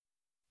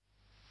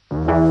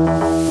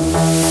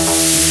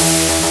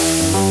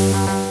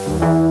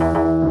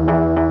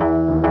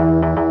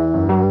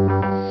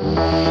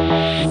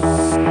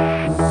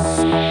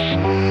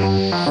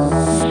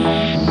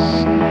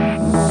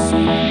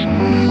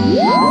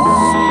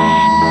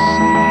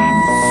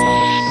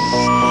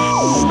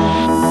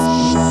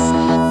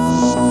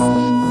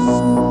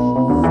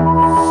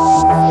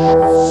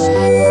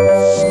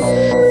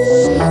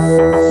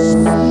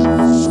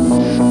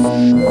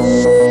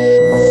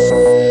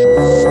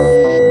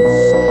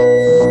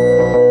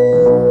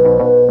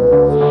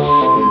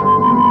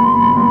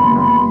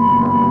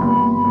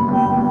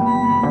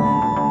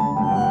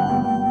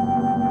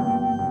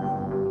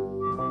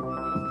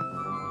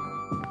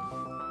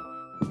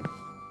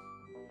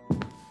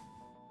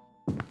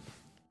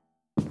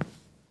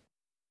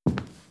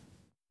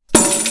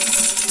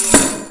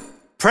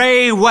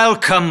Pray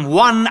welcome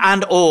one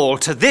and all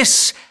to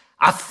this,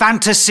 a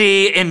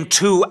fantasy in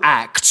 2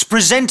 acts,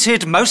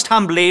 presented most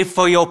humbly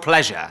for your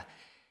pleasure.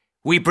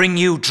 We bring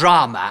you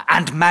drama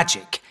and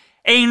magic,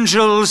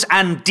 angels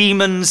and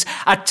demons,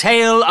 a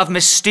tale of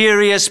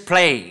mysterious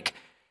plague,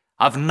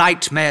 of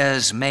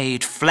nightmares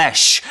made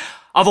flesh,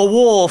 of a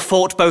war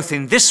fought both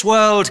in this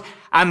world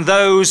and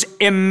those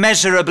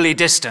immeasurably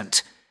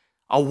distant.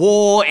 A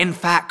war, in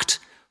fact,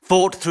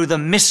 fought through the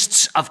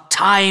mists of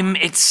time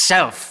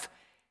itself.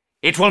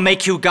 It will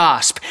make you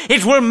gasp.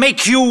 It will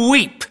make you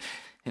weep.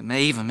 It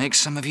may even make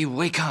some of you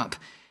wake up.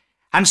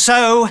 And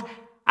so,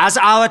 as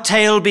our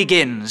tale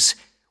begins,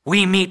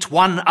 we meet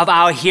one of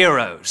our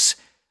heroes,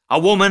 a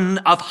woman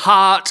of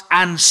heart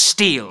and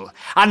steel,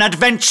 an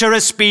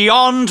adventuress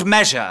beyond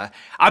measure,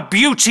 a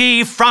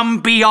beauty from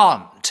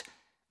beyond.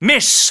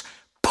 Miss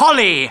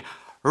Polly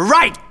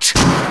Wright.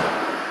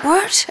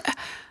 What?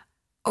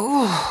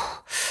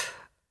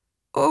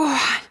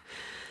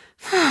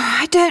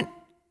 I don't...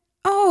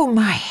 Oh,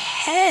 my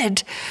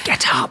head.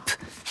 Get up.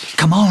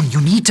 Come on,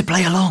 you need to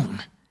play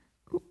along.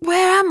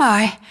 Where am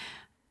I?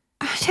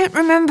 I don't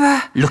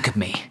remember. Look at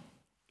me.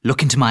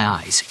 Look into my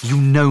eyes. You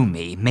know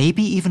me,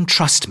 maybe even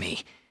trust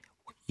me.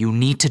 You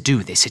need to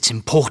do this, it's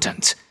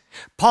important.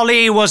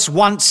 Polly was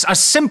once a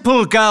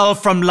simple girl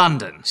from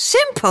London.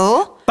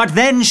 Simple? But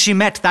then she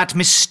met that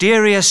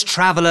mysterious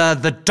traveller,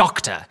 the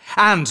Doctor,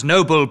 and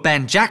noble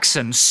Ben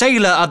Jackson,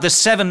 sailor of the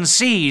 7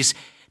 seas.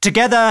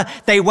 Together,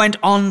 they went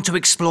on to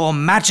explore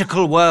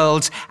magical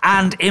worlds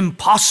and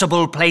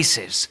impossible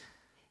places.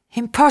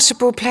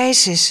 Impossible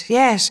places,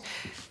 yes.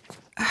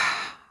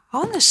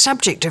 On the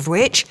subject of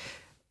which,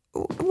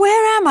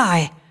 where am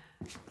I?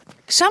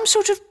 Some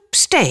sort of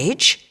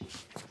stage?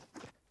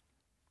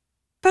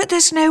 But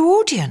there's no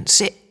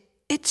audience.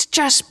 It's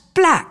just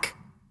black.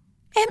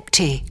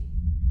 Empty.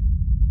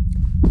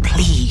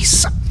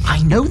 Please,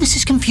 I know this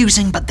is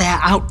confusing, but they're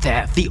out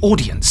there, the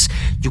audience.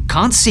 You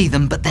can't see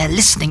them, but they're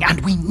listening,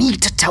 and we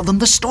need to tell them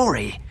the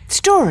story.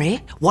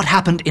 Story? What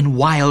happened in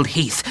Wild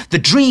Heath, the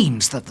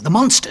dreams, the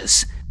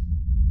monsters.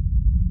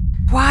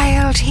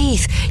 Wild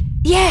Heath.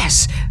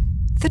 Yes,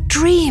 the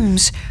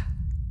dreams.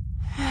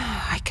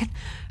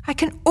 I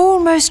can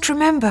almost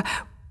remember.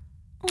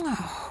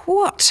 Oh,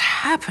 what's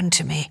happened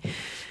to me?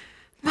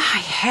 My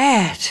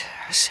head,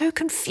 so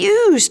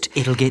confused.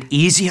 It'll get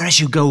easier as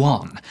you go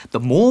on. The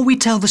more we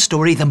tell the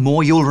story, the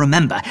more you'll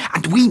remember.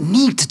 And we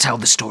need to tell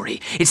the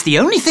story. It's the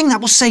only thing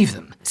that will save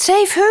them.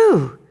 Save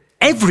who?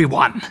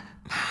 Everyone.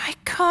 I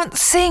can't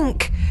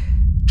think.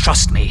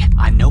 Trust me,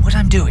 I know what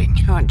I'm doing.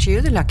 Aren't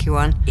you the lucky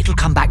one? It'll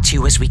come back to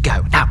you as we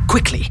go. Now,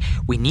 quickly,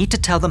 we need to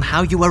tell them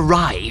how you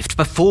arrived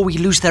before we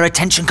lose their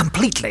attention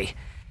completely.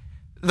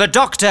 The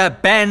Doctor,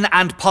 Ben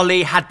and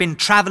Polly had been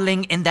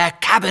travelling in their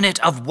cabinet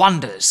of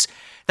wonders.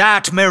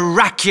 That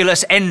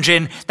miraculous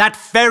engine that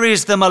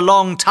ferries them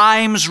along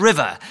time's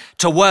river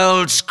to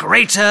worlds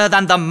greater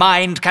than the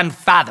mind can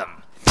fathom.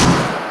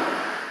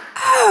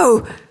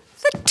 Oh,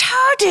 the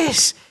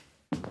TARDIS!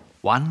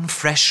 One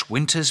fresh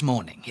winter's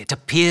morning, it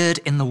appeared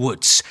in the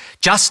woods,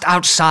 just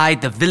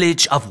outside the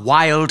village of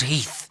Wild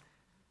Heath.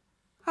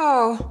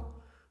 Oh,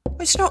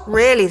 it's not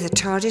really the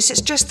TARDIS,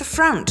 it's just the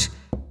front.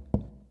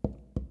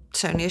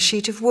 It's only a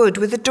sheet of wood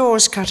with the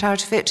doors cut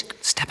out of it.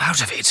 Step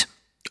out of it.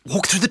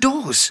 Walk through the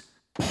doors.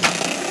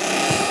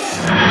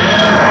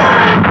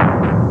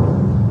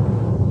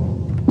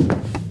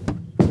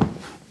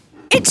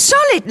 It's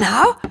solid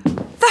now.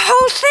 The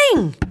whole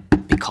thing.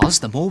 Because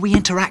the more we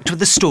interact with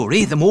the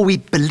story, the more we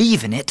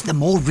believe in it, the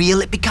more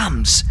real it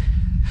becomes.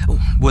 Oh,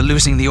 we're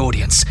losing the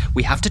audience.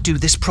 We have to do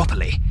this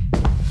properly.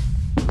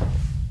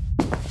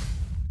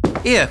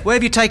 Here, where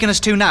have you taken us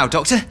to now,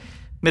 Doctor?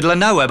 Middle of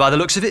nowhere by the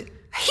looks of it.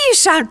 You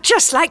sound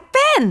just like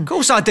Ben. Of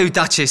course I do,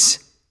 Duchess.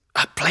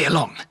 Play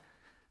along.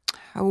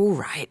 All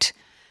right.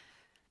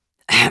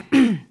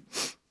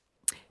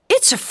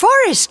 It's a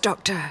forest,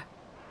 Doctor.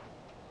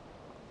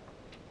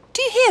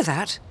 Do you hear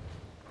that?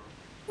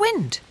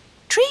 Wind.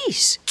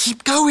 Trees.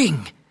 Keep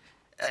going.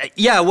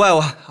 Yeah,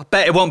 well, I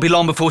bet it won't be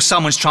long before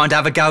someone's trying to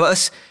have a go at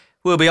us.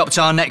 We'll be up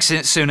to our necks in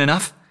it soon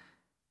enough.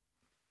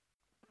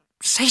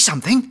 Say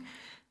something.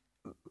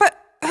 But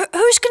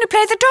who's going to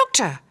play the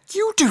Doctor?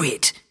 You do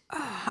it.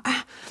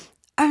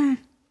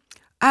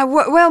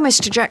 Well,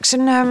 Mr.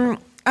 Jackson,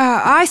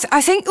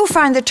 I think you'll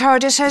find the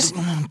TARDIS has...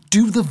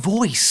 Do the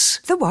voice.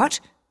 The what?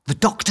 The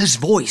Doctor's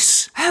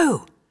voice.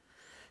 Oh.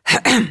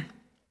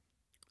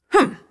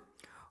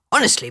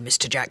 Honestly,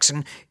 Mr.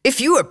 Jackson,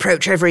 if you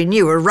approach every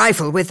new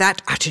arrival with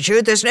that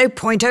attitude, there's no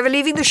point ever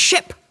leaving the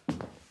ship.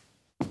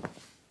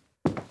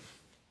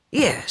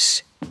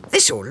 Yes,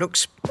 this all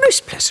looks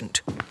most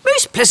pleasant.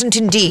 Most pleasant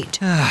indeed.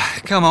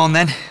 Come on,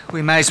 then.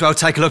 We may as well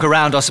take a look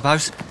around, I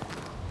suppose.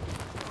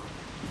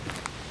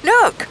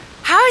 Look,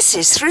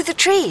 houses through the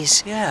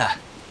trees. Yeah.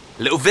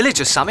 Little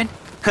village or something.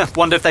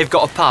 Wonder if they've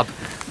got a pub.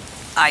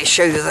 I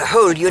show you the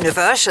whole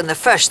universe, and the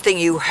first thing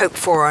you hope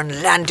for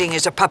on landing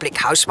is a public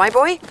house, my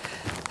boy.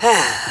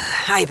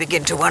 I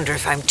begin to wonder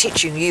if I'm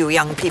teaching you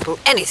young people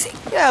anything.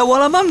 Yeah,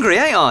 well, I'm hungry,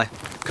 ain't I?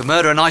 Could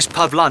murder a nice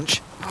pub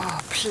lunch. Oh,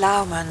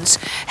 ploughman's,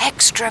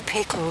 extra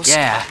pickles.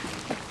 Yeah.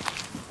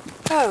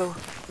 Oh,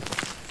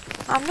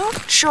 I'm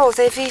not sure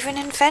they've even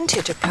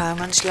invented a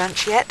ploughman's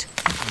lunch yet.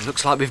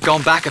 Looks like we've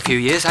gone back a few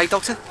years, eh,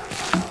 Doctor?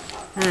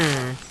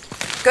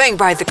 Going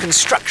by the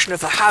construction of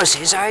the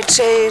houses, I'd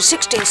say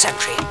 16th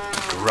century.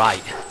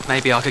 Great.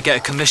 Maybe I could get a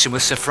commission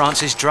with Sir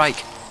Francis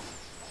Drake.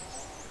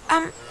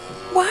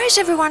 Why is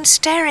everyone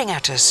staring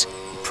at us?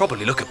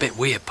 Probably look a bit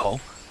weird, Paul.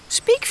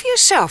 Speak for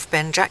yourself,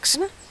 Ben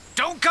Jackson.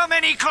 Don't come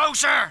any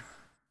closer!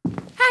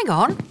 Hang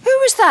on, who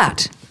was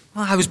that?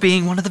 I was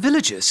being one of the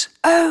villagers.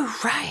 Oh,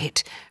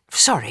 right.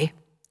 Sorry.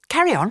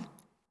 Carry on.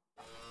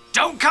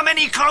 Don't come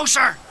any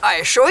closer! I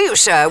assure you,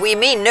 sir, we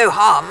mean no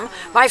harm.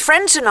 My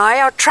friends and I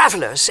are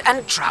travellers,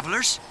 and...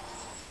 Travellers?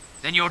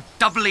 Then you're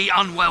doubly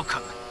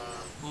unwelcome.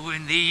 Oh,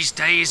 in these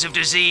days of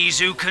disease,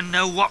 who can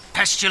know what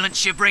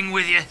pestilence you bring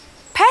with you?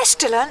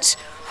 Pestilence?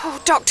 Oh,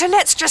 Doctor,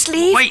 let's just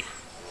leave. Wait!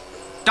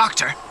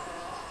 Doctor?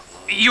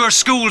 You are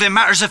schooled in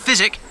matters of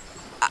physic?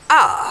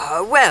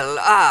 Well,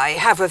 I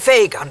have a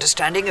vague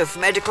understanding of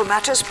medical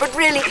matters, but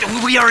really...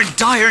 We are in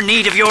dire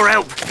need of your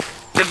help.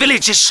 The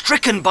village is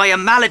stricken by a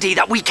malady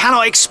that we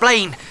cannot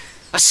explain.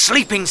 A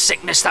sleeping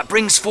sickness that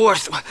brings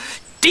forth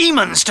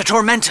demons to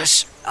torment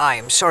us.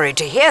 I'm sorry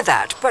to hear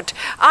that, but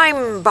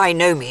I'm by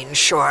no means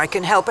sure I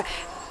can help.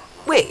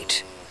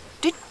 Wait,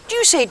 did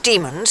you say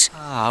demons?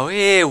 Oh,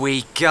 here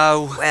we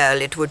go.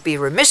 Well, it would be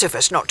remiss of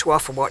us not to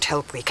offer what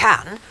help we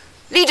can.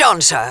 Lead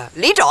on, sir,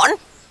 lead on.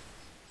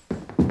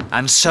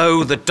 And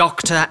so the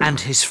Doctor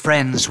and his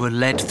friends were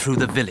led through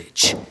the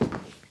village.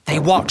 They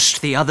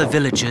watched the other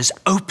villagers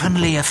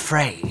openly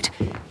afraid,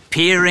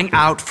 peering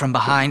out from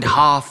behind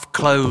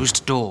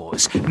half-closed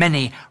doors,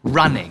 many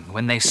running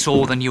when they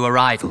saw the new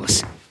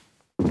arrivals.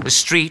 The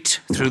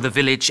street through the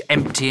village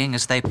emptying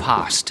as they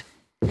passed.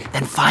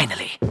 Then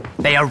finally,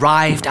 they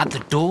arrived at the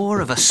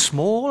door of a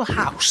small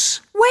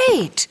house.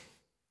 Wait,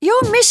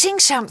 you're missing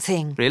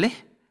something. Really?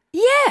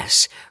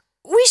 Yes,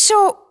 we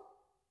saw...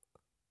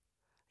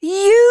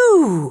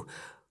 you.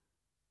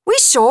 We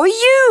saw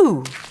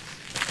you.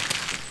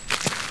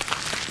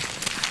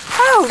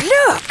 Oh,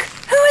 look!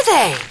 Who are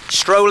they?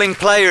 Strolling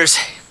players,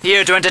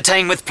 here to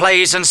entertain with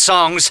plays and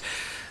songs,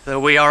 though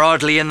we are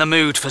oddly in the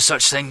mood for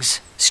such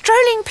things.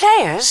 Strolling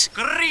players?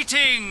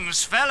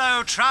 Greetings,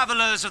 fellow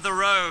travellers of the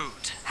road.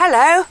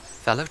 Hello.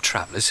 Fellow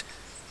travellers?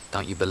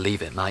 Don't you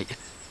believe it, mate?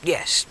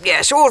 Yes,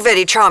 all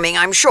very charming,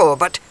 I'm sure,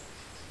 but...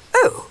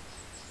 Oh,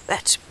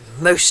 that's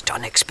most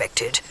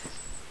unexpected.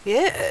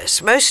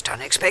 Yes, most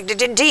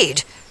unexpected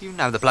indeed. You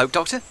know the bloke,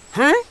 Doctor?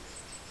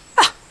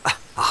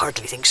 I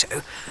hardly think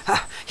so.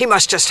 He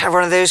must just have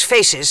one of those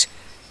faces.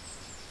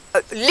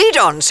 Lead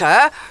on,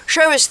 sir.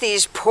 Show us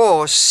these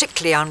poor,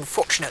 sickly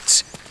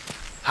unfortunates.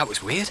 That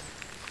was weird.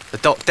 The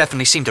Doc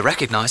definitely seemed to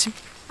recognise him.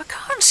 I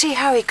can't see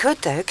how he could,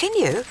 though, can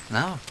you?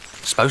 No,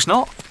 suppose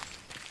not.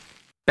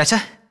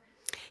 Better?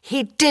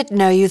 He did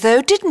know you,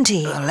 though, didn't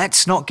he?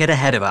 Let's not get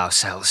ahead of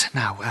ourselves.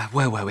 Now,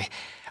 where were we?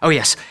 Oh,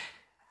 yes.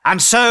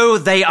 And so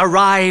they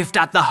arrived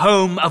at the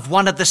home of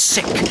one of the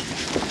sick.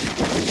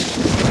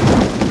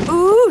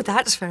 Ooh,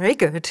 that's very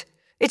good.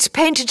 It's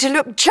painted to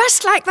look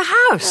just like the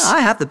house.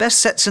 I have the best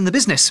sets in the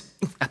business.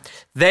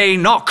 They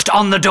knocked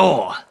on the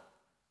door.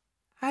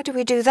 How do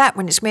we do that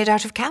when it's made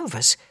out of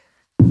canvas?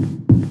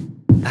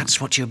 That's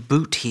what your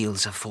boot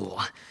heels are for.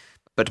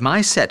 But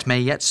my set may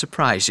yet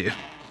surprise you.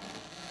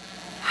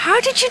 How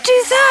did you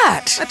do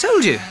that? I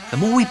told you, the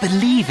more we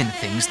believe in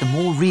things, the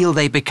more real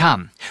they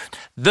become.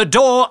 The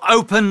door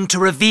opened to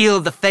reveal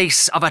the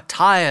face of a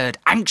tired,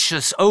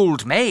 anxious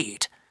old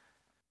maid.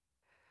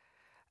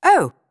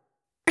 Oh,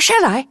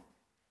 shall I?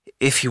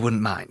 If you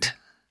wouldn't mind.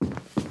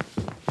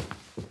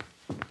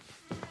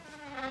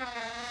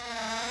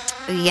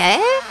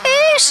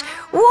 Yes?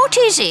 What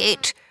is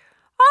it?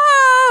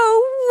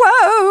 Oh,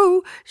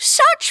 woe!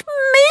 Such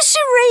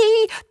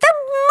misery! The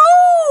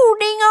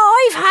morning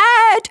I've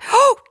had!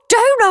 Oh,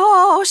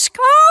 don't ask!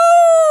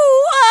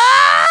 Oh!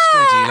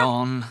 Steady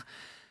on.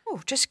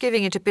 Oh, just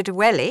giving it a bit of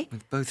welly.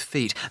 With both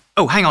feet.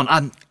 Oh, hang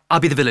on. I'll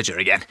be the villager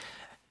again.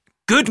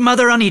 Good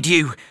Mother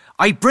Honeydew,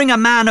 I bring a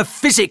man of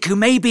physic who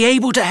may be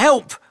able to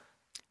help.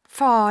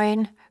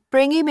 Fine.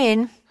 Bring him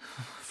in.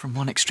 From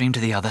one extreme to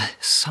the other,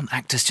 some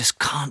actors just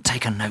can't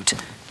take a note.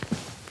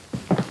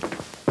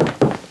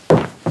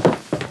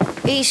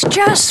 He's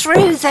just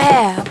through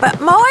there,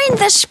 but mind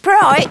the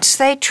sprites,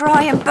 they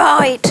try and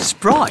bite.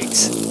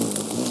 Sprites?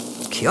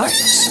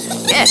 Curious.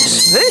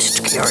 Yes,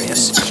 most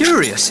curious.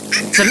 Curious?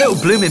 It's a little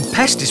blooming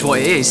pest is what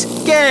it is.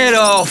 Get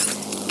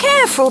off!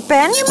 Careful,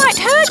 Ben, you might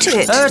hurt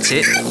it. Hurt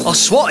it? I'll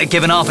swat it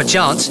given half a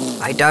chance.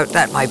 I doubt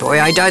that, my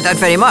boy. I doubt that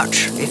very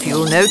much. If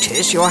you'll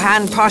notice, your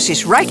hand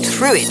passes right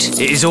through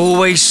it. It is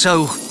always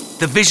so.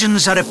 The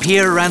visions that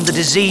appear around the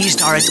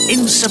diseased are as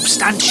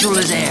insubstantial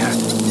as air,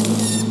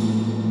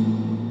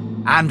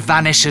 and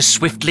vanish as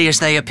swiftly as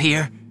they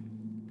appear.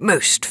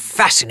 Most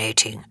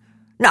fascinating.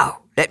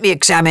 Now, let me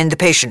examine the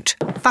patient.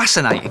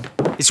 Fascinating.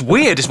 It's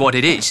weird is what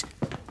it is.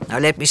 Now,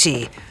 let me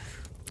see.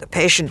 The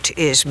patient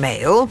is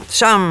male,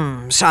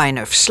 some sign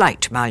of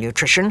slight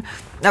malnutrition,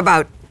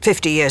 about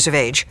 50 years of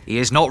age. He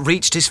has not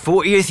reached his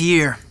 40th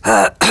year.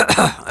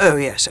 Oh,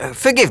 yes,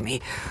 forgive me.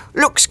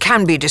 Looks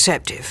can be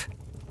deceptive.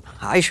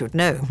 I should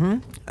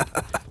know,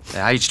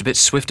 They aged a bit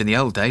swift in the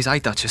old days, eh,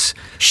 Duchess?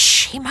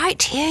 Shh, he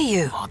might hear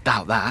you. I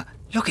doubt that.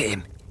 Look at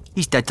him.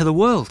 He's dead to the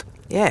world.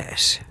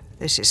 Yes,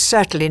 this is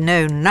certainly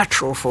no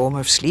natural form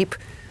of sleep.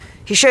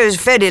 He shows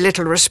very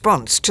little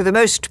response to the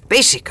most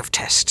basic of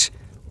tests.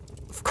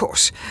 Of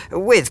course,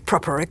 with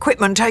proper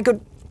equipment I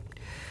could...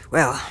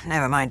 Well,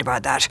 never mind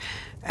about that.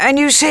 And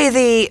you say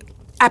the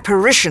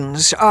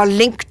apparitions are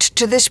linked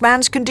to this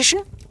man's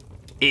condition?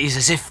 It is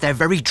as if their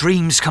very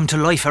dreams come to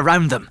life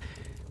around them.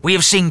 We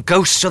have seen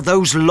ghosts of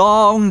those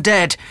long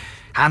dead,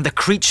 and the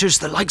creatures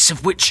the likes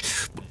of which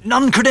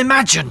none could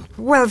imagine.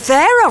 Well,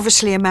 they're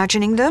obviously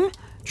imagining them.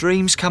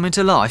 Dreams coming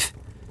to life?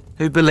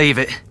 Who'd believe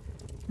it?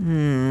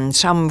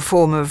 Some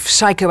form of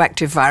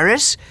psychoactive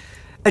virus.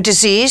 A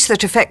disease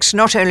that affects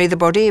not only the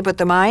body, but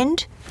the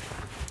mind.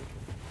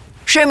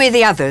 Show me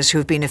the others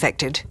who've been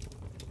affected.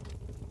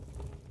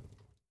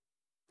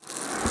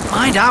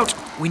 Find out.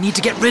 We need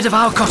to get rid of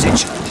our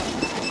cottage.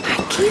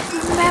 I keep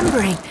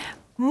remembering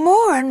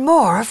more and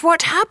more of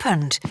what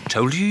happened.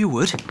 Told you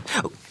would.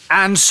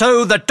 And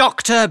so the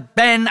doctor,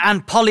 Ben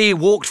and Polly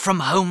walked from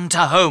home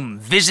to home,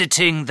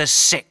 visiting the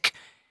sick.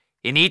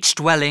 In each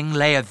dwelling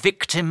lay a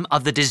victim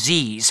of the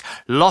disease,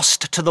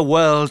 lost to the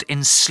world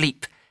in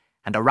sleep.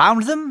 And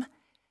around them,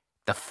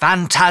 the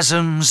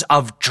phantasms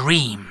of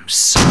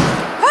dreams.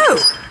 Oh!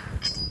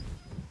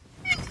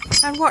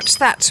 And what's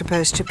that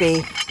supposed to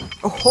be?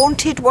 A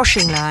haunted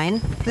washing line?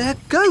 They're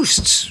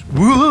ghosts.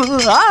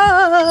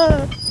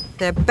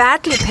 They're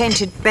badly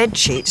painted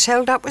bedsheets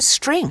held up with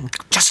string.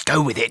 Just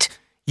go with it.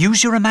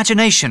 Use your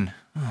imagination.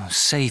 Oh,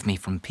 save me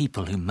from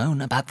people who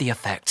moan about the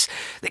effects.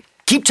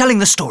 Keep telling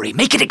the story.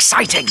 Make it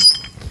exciting.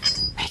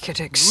 Make it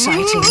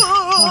exciting.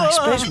 Well, I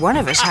suppose one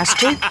of us has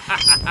to.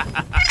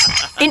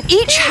 In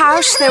each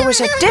house there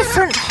was a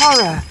different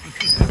horror.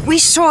 We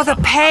saw the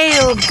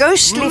pale,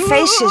 ghostly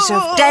faces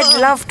of dead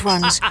loved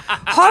ones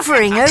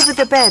hovering over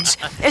the beds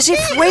as if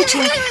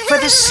waiting for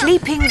the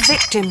sleeping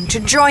victim to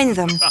join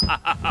them.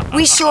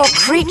 We saw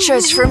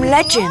creatures from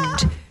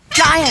legend,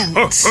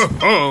 giants,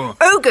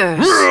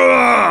 ogres,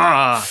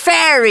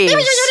 fairies,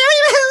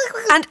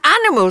 and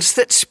animals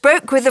that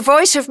spoke with the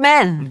voice of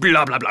men.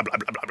 Blah, blah, blah, blah,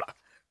 blah, blah, blah.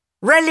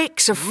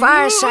 Relics of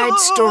fireside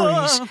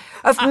stories,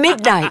 of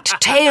midnight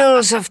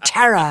tales of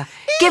terror,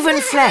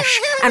 given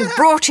flesh and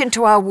brought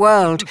into our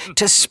world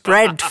to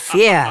spread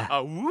fear.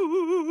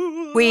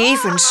 We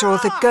even saw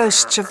the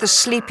ghosts of the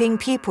sleeping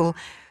people,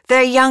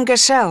 their younger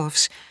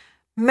selves,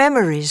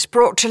 memories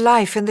brought to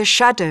life in the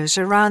shadows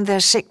around their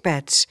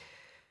sickbeds,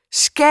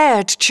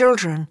 scared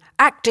children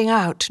acting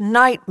out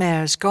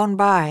nightmares gone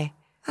by.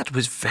 That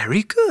was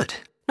very good.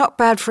 Not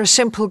bad for a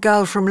simple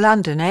girl from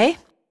London, eh?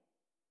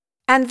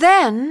 And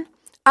then,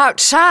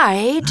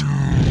 outside...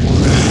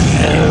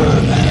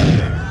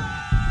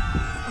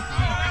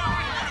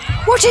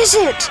 What is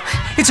it?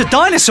 It's a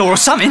dinosaur or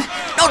something.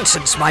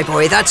 Nonsense, my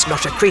boy. That's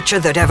not a creature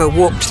that ever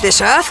walked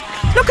this earth.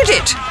 Look at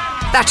it.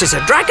 That is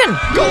a dragon.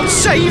 God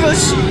save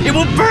us! It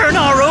will burn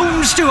our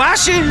homes to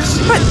ashes!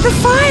 But the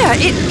fire,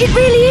 it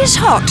really is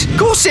hot. Of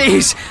course it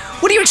is.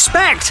 What do you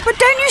expect? But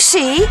don't you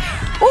see?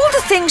 All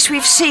the things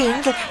we've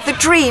seen, the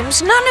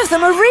dreams, none of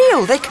them are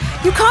real.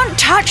 You can't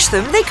touch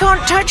them, they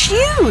can't touch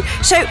you.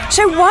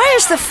 So why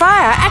is the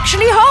fire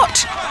actually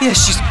hot? Yeah,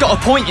 she's got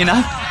a point, you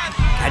know.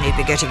 Can it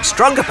be getting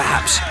stronger,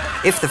 perhaps?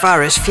 If the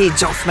virus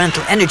feeds off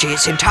mental energy,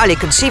 it's entirely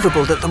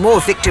conceivable that the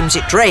more victims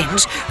it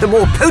drains, the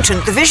more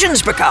potent the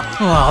visions become.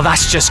 Oh,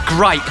 that's just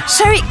great.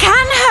 So it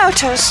can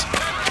hurt us.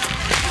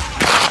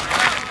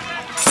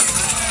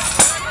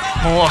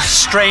 More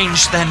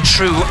strange than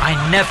true, I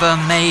never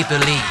may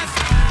believe.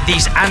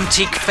 These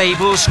antique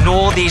fables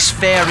nor these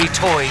fairy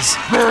toys.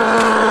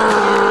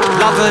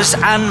 Lovers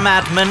and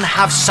madmen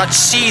have such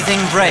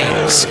seething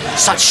brains,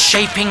 such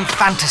shaping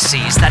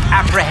fantasies that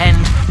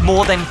apprehend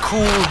more than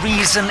cool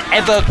reason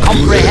ever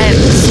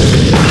comprehends.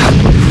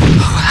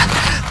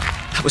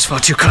 That was far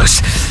too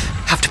close.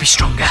 Have to be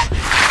stronger.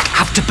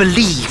 Have to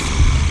believe.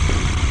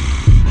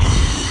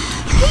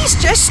 He's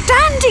just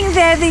standing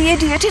there, the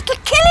idiot. It'll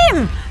kill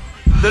him.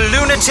 The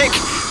lunatic,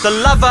 the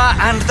lover,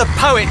 and the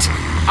poet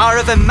are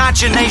of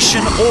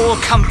imagination all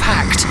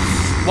compact.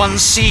 One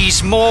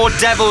sees more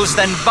devils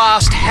than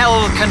vast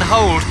hell can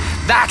hold.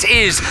 That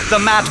is the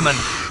madman,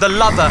 the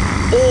lover,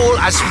 all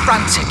as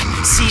frantic,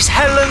 sees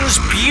Helen's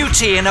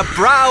beauty in a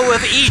brow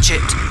of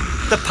Egypt.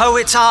 The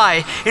poet's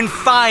eye, in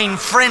fine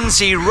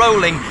frenzy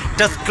rolling,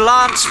 doth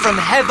glance from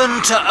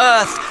heaven to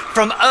earth,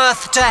 from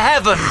earth to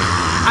heaven.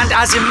 And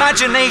as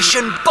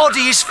imagination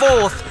bodies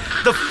forth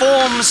the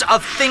forms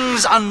of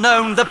things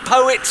unknown, the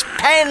poet's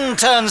pen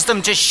turns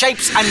them to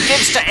shapes and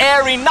gives to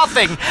airy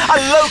nothing a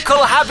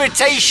local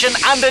habitation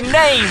and a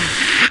name.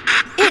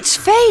 It's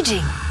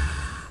fading.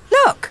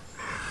 Look,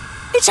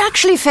 it's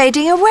actually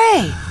fading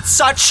away.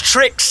 Such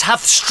tricks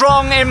hath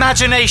strong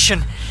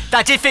imagination,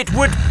 that if it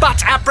would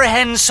but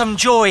apprehend some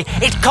joy,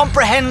 it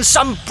comprehends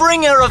some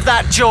bringer of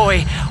that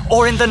joy.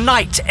 Or in the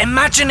night,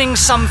 imagining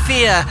some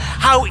fear,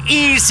 how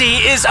easy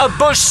is a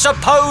bush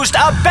supposed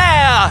a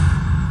bear!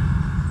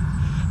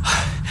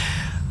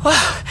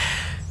 Well,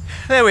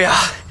 there we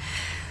are.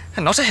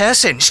 And not a hair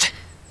singed.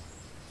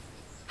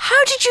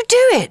 How did you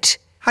do it?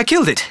 I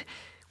killed it.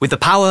 With the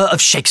power of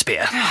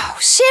Shakespeare. Oh,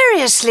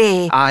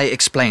 seriously? I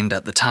explained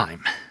at the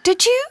time.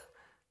 Did you?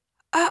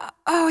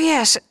 Oh,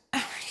 yes.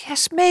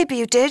 Yes, maybe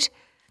you did.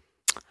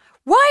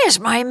 Why is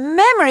my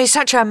memory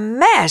such a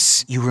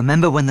mess? You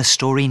remember when the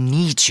story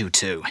needs you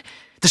to.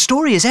 The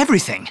story is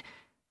everything.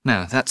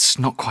 No, that's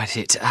not quite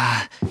it.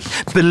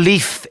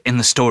 Belief in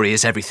the story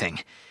is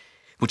everything.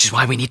 Which is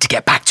why we need to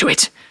get back to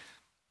it.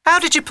 How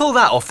did you pull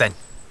that off, then?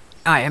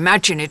 I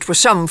imagine it was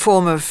some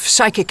form of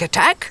psychic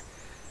attack.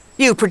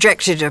 You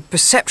projected a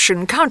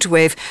perception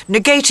counterwave,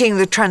 negating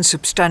the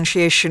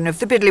transubstantiation of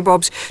the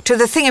biddly-bobs to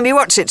the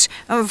thingammy-whatsits,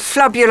 and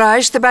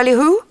flubulized the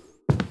ballyhoo.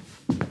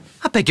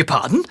 I beg your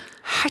pardon?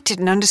 I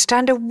didn't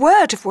understand a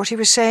word of what he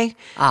was saying.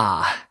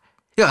 Yeah,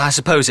 I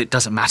suppose it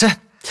doesn't matter.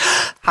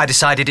 I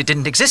decided it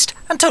didn't exist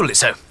and told it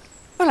so.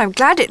 Well, I'm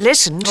glad it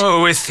listened.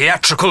 Oh, with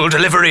theatrical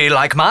delivery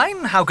like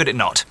mine, how could it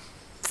not?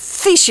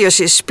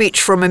 Theseus's speech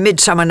from A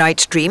Midsummer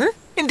Night's Dream?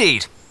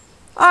 Indeed.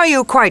 Are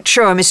you quite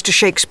sure Mr.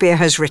 Shakespeare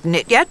has written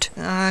it yet?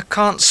 I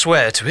can't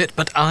swear to it,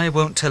 but I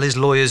won't tell his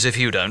lawyers if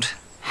you don't.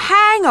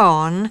 Hang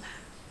on.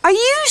 Are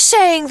you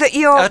saying that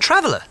you're... A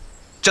traveller,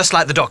 just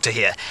like the doctor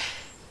here.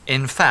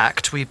 In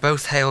fact, we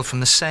both hail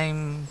from the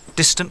same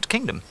distant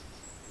kingdom.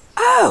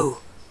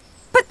 Oh,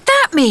 but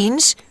that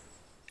means...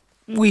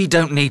 We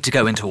don't need to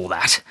go into all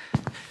that.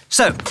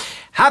 So,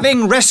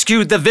 having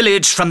rescued the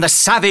village from the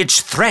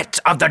savage threat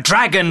of the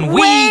dragon,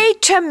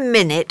 Wait a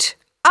minute.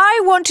 I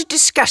want to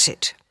discuss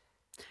it.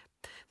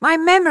 My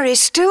memory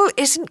still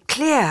isn't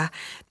clear.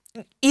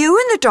 You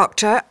and the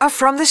doctor are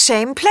from the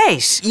same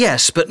place.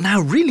 Yes, but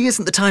now really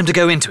isn't the time to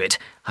go into it.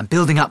 I'm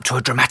building up to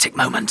a dramatic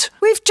moment.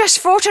 We've just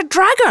fought a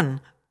dragon.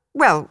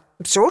 Well,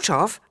 sort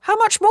of. How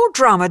much more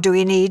drama do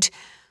we need?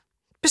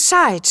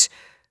 Besides,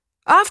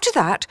 after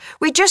that,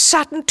 we just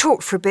sat and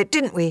talked for a bit,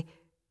 didn't we?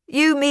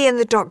 You, me and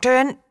the doctor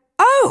and...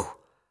 Oh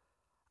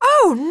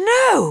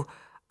no!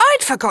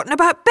 I'd forgotten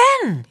about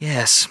Ben.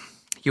 Yes,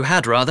 you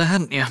had rather,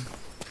 hadn't you?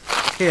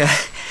 Here,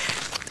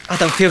 I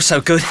don't feel so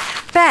good.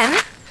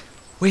 Ben?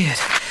 Weird.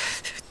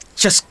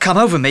 Just come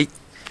over me.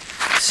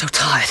 So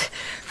tired.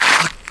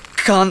 I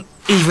can't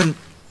even...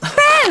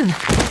 Ben!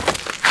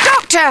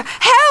 Doctor,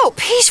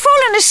 help! He's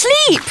fallen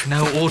asleep.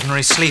 No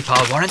ordinary sleep,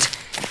 I'll warrant.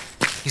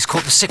 He's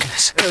caught the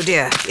sickness. Oh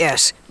dear,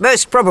 yes.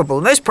 Most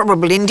probable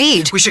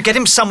indeed. We should get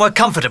him somewhere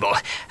comfortable.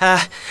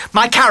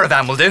 My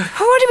caravan will do.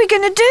 What are we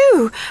going to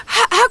do?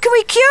 How can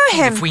we cure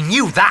him? If we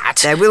knew that...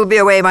 There will be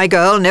a way, my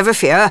girl, never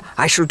fear.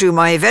 I shall do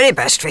my very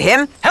best for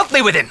him. Help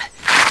me with him.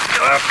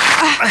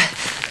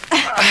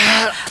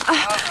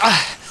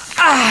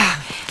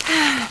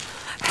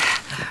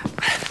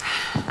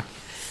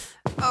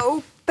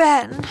 Oh,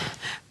 Ben,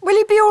 will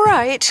he be all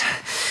right?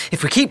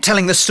 If we keep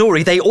telling the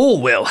story, they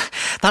all will.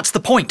 That's the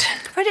point.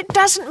 But it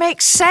doesn't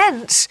make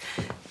sense.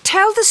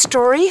 Tell the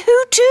story,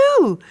 who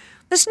to?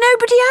 There's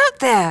nobody out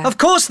there. Of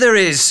course there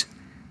is.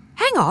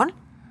 Hang on.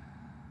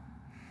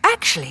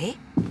 Actually,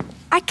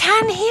 I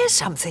can hear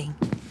something.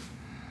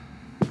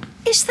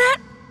 Is that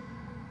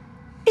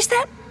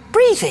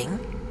breathing?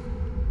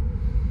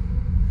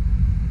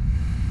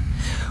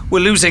 We're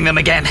losing them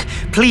again.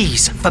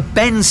 Please, for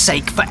Ben's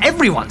sake, for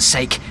everyone's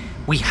sake,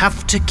 we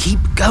have to keep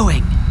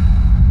going.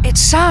 It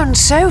sounds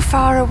so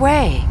far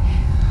away.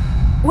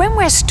 When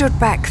we're stood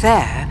back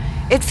there,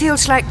 it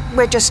feels like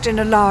we're just in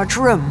a large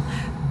room.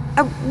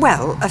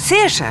 A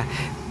theatre.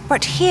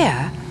 But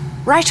here,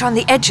 right on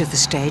the edge of the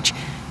stage,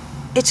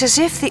 it's as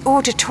if the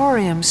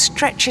auditorium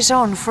stretches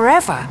on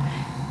forever.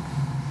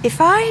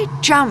 If I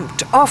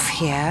jumped off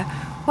here,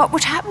 what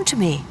would happen to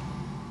me?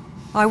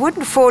 I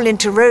wouldn't fall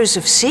into rows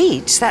of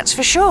seats, that's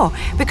for sure,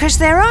 because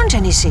there aren't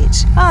any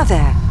seats, are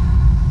there?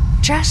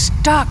 Just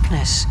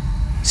darkness,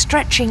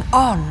 stretching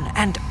on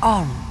and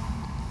on.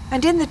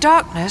 And in the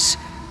darkness,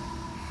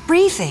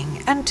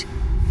 breathing and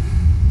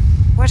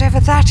whatever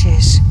that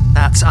is.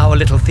 That's our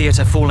little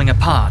theatre falling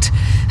apart.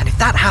 And if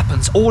that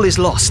happens, all is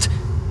lost.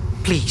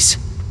 Please,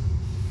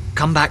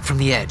 come back from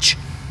the edge.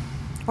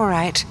 All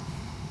right.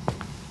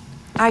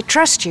 I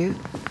trust you.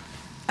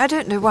 I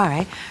don't know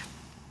why.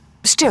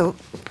 Still,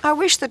 I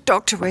wish the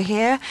doctor were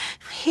here.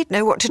 He'd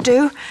know what to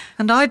do.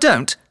 And I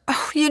don't.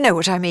 Oh, you know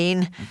what I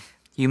mean.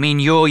 You mean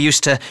you're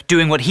used to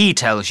doing what he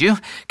tells you?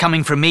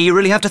 Coming from me, you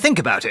really have to think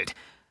about it.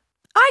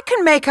 I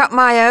can make up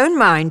my own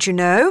mind, you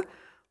know.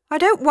 I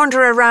don't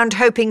wander around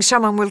hoping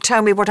someone will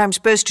tell me what I'm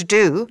supposed to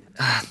do.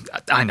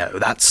 I know,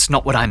 that's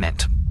not what I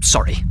meant.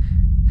 Sorry.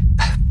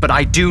 But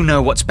I do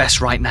know what's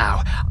best right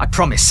now. I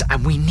promise,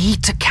 and we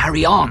need to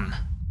carry on.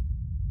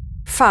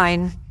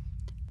 Fine.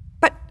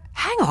 But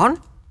hang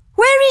on.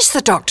 Where is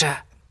the doctor?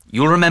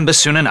 You'll remember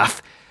soon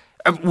enough.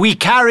 We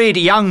carried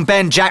young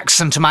Ben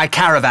Jackson to my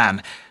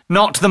caravan.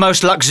 Not the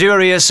most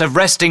luxurious of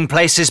resting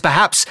places,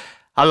 perhaps.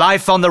 A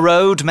life on the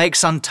road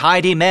makes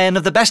untidy men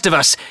of the best of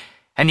us.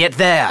 And yet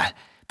there,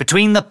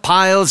 between the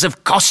piles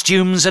of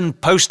costumes and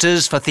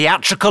posters for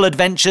theatrical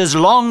adventures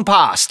long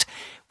past,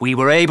 we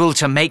were able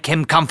to make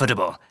him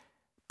comfortable.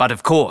 But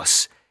of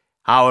course,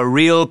 our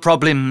real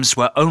problems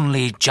were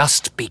only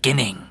just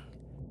beginning.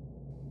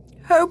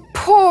 Oh,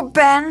 poor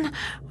Ben.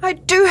 I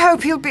do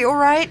hope he'll be all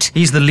right.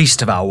 He's the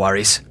least of our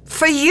worries.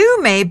 For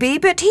you, maybe,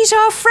 but he's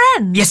our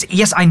friend.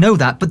 Yes, I know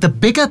that, but the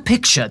bigger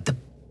picture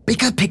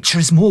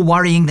is more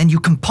worrying than you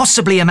can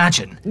possibly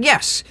imagine.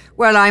 Yes.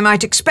 Well, I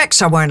might expect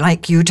someone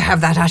like you to have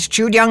that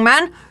attitude, young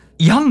man.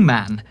 Young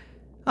man?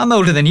 I'm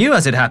older than you,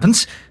 as it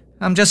happens.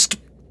 I'm just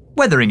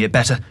weathering it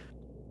better.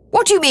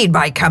 What do you mean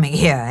by coming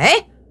here,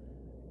 eh?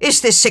 Is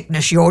this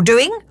sickness your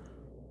doing?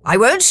 I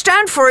won't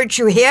stand for it,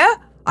 you hear?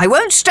 I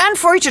won't stand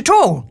for it at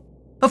all.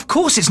 Of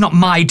course it's not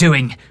my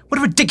doing. What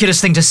a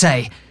ridiculous thing to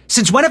say.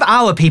 Since when have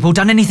our people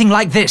done anything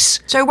like this?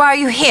 So why are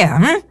you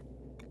here,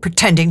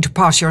 Pretending to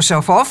pass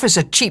yourself off as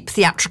a cheap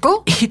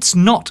theatrical? It's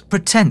not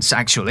pretense,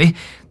 actually.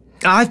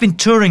 I've been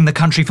touring the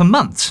country for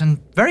months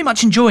and very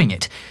much enjoying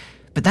it.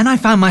 But then I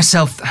found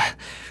myself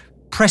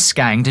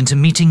press-ganged into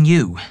meeting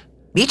you.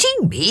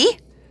 Meeting me?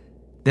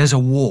 There's a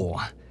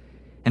war,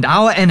 and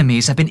our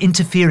enemies have been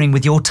interfering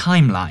with your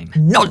timeline.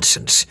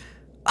 Nonsense!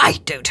 I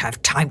don't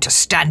have time to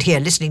stand here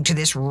listening to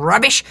this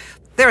rubbish.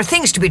 There are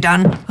things to be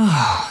done.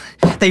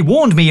 They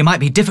warned me you might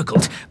be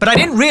difficult, but I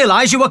didn't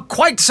realise you were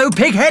quite so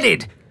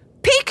pig-headed.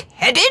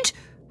 Pig-headed?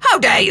 How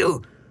dare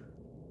you?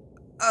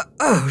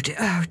 Oh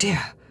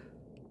dear.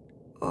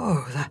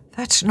 Oh,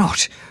 that's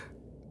not...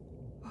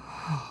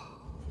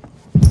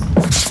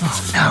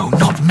 Oh, no,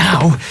 not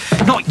now.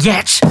 Not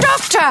yet.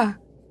 Doctor!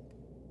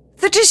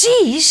 The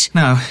disease?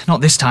 No,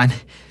 not this time.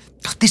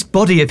 This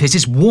body of his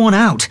is worn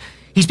out.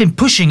 He's been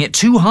pushing it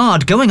too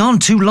hard, going on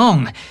too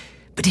long.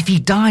 But if he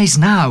dies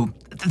now,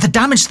 the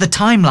damage to the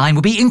timeline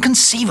will be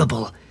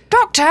inconceivable.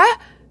 Doctor?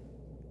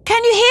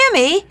 Can you hear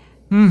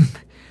me?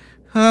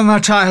 Oh, my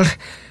child.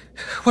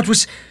 What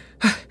was...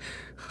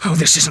 Oh,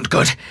 this isn't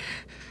good.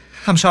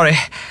 I'm sorry.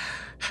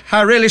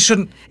 I really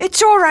shouldn't...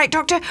 It's all right,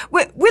 Doctor.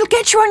 We'll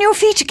get you on your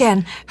feet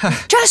again.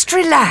 Just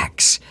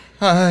relax.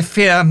 I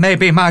fear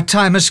maybe my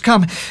time has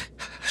come.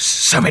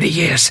 So many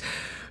years.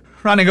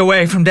 Running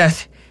away from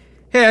death.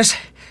 Yes,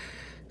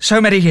 so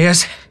many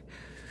years.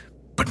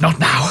 But not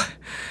now.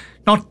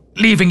 Not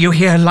leaving you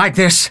here like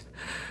this.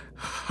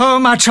 Oh,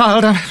 my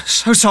child, I'm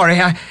so sorry.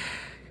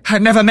 I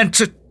never meant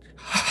to...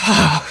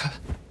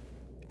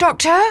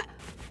 Doctor?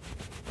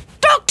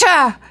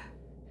 Doctor!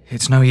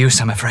 It's no use,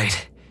 I'm afraid.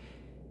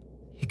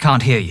 He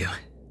can't hear you.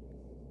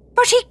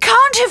 But he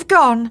can't have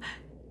gone.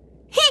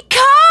 He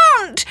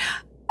can't!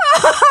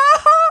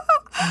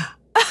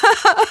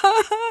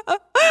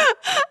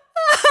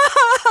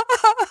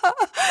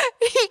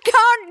 He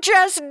can't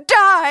just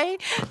die.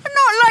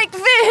 Not like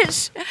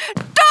this.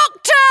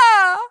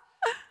 Doctor!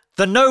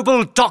 The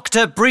noble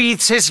doctor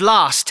breathes his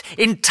last.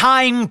 In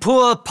time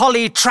poor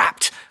Polly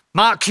trapped.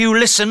 Mark you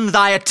listen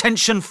thy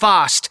attention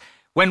fast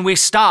when we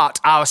start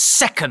our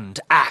second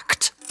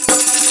act.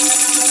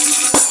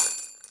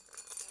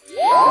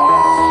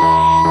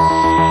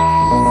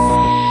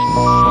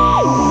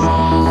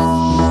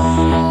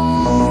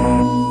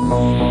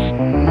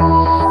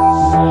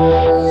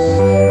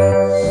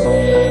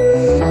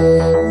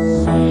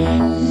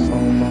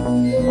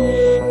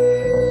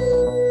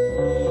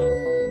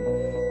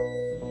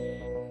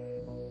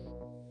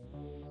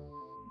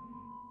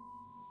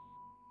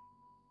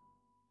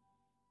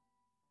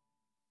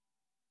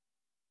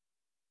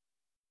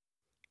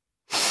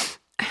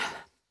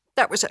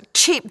 That was a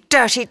cheap,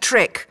 dirty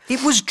trick.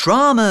 It was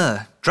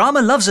drama.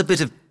 Drama loves a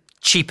bit of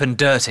cheap and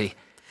dirty.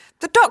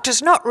 The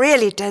doctor's not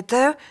really dead,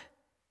 though.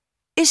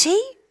 Is he?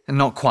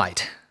 Not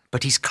quite,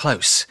 but he's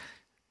close.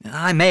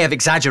 I may have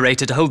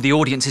exaggerated to hold the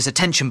audience's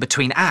attention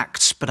between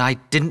acts, but I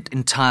didn't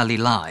entirely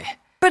lie.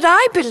 But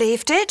I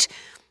believed it.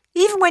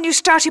 Even when you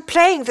started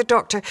playing the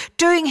doctor,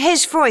 doing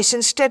his voice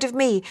instead of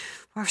me,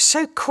 I was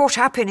so caught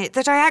up in it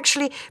that I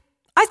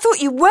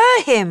thought you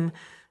were him.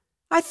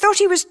 I thought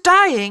he was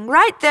dying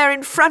right there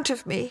in front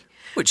of me.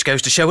 Which goes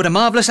to show what a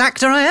marvellous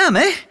actor I am,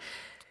 eh?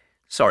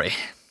 Sorry,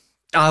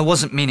 I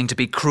wasn't meaning to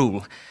be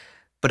cruel.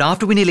 But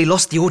after we nearly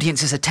lost the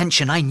audience's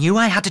attention, I knew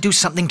I had to do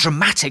something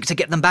dramatic to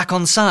get them back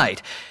on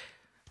side.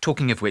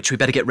 Talking of which, we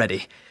better get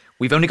ready.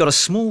 We've only got a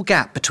small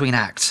gap between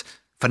acts.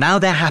 For now,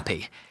 they're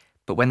happy.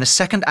 But when the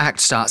second act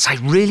starts, I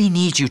really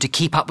need you to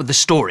keep up with the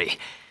story.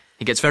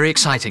 It gets very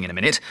exciting in a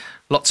minute.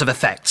 Lots of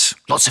effects,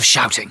 lots of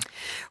shouting.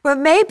 Well,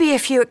 maybe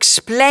if you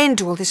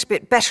explained all this a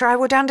bit better, I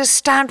would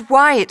understand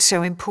why it's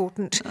so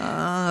important.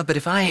 But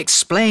if I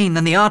explain,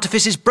 then the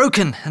artifice is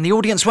broken and the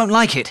audience won't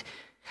like it.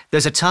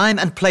 There's a time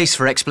and place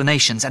for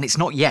explanations, and it's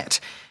not yet.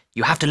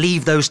 You have to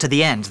leave those to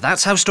the end.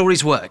 That's how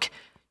stories work.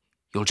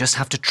 You'll just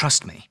have to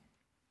trust me.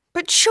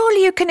 But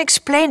surely you can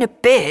explain a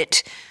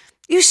bit.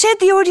 You said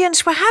the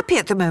audience were happy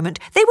at the moment.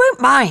 They won't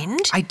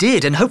mind. I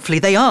did, and hopefully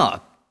they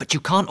are. But you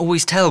can't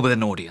always tell with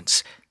an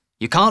audience.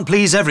 You can't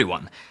please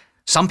everyone.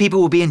 Some people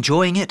will be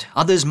enjoying it,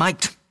 others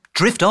might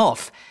drift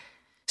off.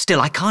 Still,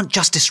 I can't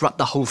just disrupt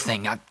the whole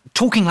thing.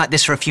 Talking like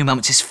this for a few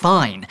moments is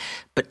fine,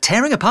 but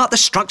tearing apart the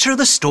structure of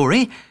the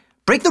story,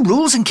 break the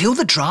rules and kill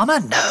the drama?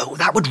 No,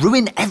 that would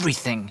ruin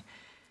everything.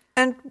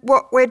 And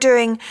what we're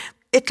doing,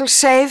 it'll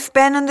save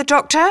Ben and the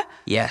doctor?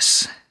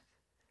 Yes.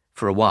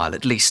 For a while,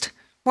 at least.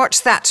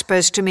 What's that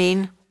supposed to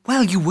mean?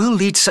 Well, you will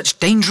lead such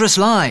dangerous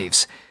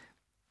lives.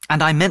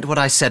 And I meant what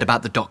I said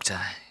about the doctor.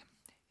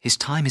 His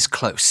time is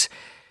close.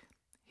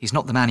 He's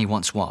not the man he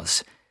once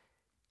was.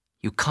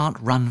 You can't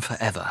run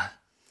forever.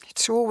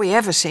 It's all we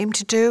ever seem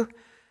to do.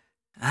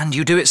 And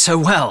you do it so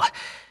well.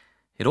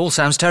 It all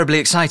sounds terribly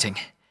exciting.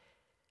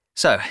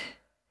 So,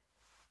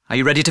 are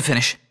you ready to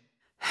finish?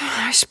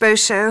 I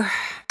suppose so.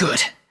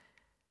 Good.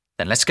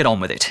 Then let's get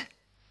on with it.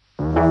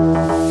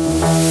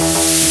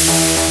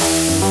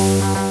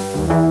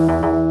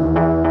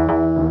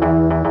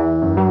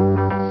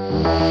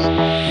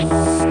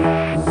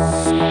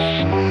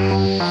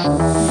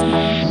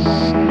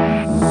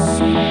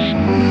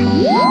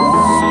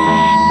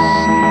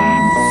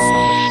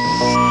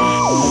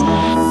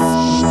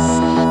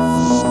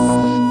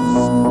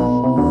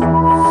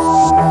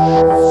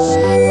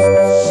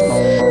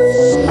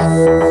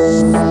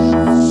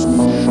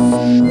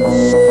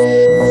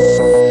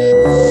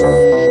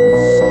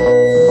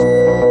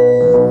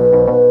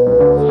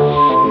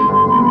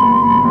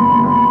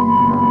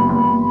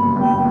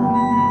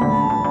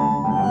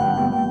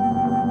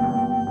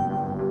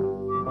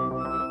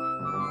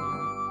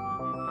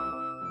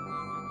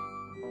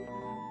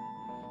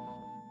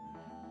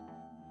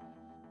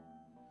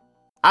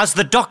 As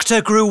the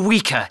doctor grew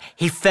weaker,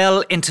 he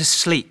fell into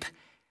sleep.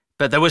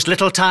 But there was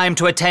little time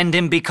to attend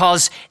him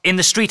because, in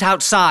the street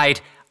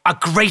outside, a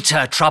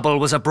greater trouble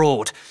was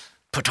abroad.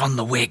 Put on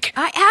the wig.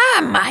 I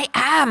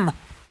am.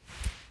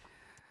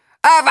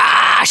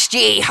 Avast,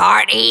 ye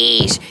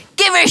hearties!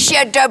 Give us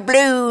your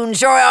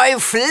doubloons, or I'll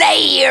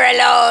flay you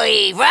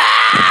alive!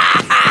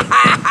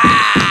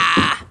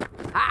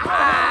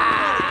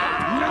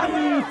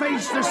 None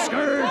face the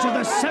scourge of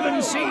the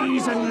seven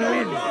seas and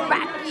live.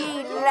 Back,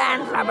 ye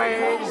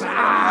landlubbers!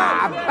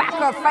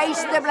 Back or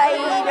face the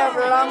blade of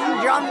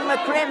Long John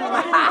McCrim!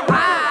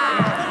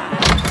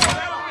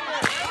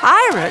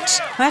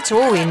 Pirates? That's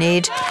all we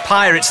need.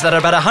 Pirates that are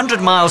about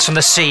 100 miles from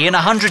the sea and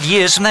 100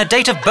 years from their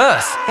date of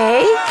birth.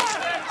 Eh?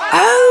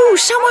 Oh,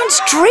 someone's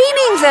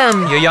dreaming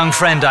them! Your young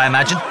friend, I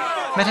imagine.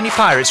 Met any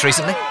pirates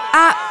recently?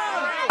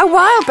 A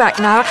while back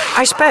now,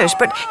 I suppose,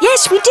 but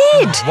yes, we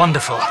did.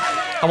 Wonderful.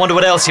 I wonder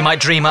what else he might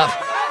dream up.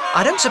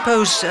 I don't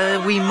suppose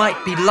we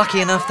might be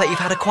lucky enough that you've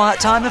had a quiet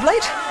time of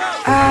late?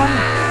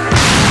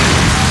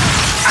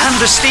 And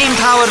the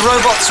steam-powered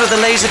robots with the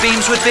laser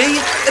beams would be?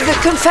 The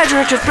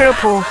Confederate of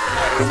Brilpore.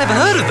 Never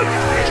heard of them.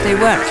 They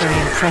weren't very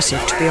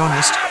impressive, to be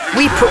honest.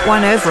 We put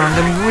one over on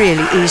them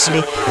really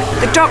easily.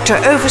 The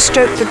doctor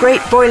overstoked the great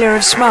boiler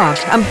of Smog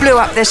and blew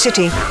up their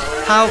city.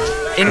 How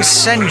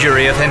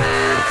incendiary of him.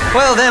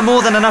 Well, they're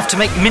more than enough to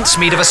make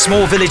mincemeat of a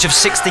small village of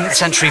 16th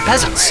century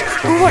peasants.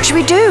 Well, what should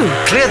we do?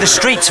 Clear the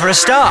streets for a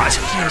start.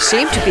 They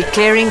seem to be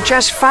clearing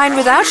just fine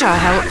without our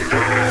help.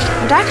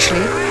 And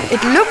actually,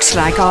 it looks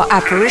like our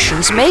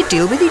apparitions may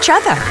deal with each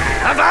other.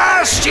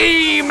 Avast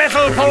ye,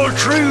 metal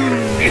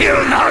poltroon!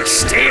 He'll not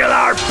steal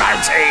our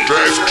bounty!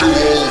 Death to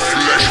all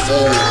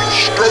fleshful!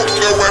 Stoke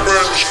the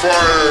weapons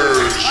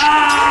fires!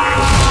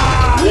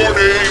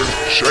 Warning!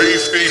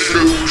 Safety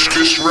fuse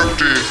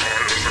disrupted!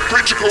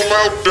 Critical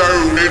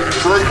meltdown in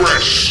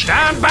progress!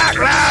 Stand back,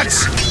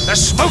 lads! The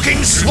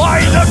smoking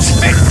swine looks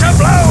fit to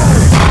blow!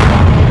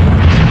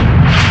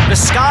 The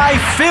sky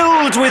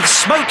filled with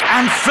smoke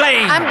and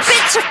flame. And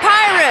bits of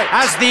pirates!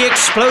 As the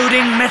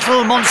exploding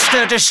metal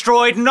monster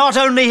destroyed not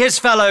only his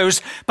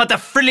fellows, but the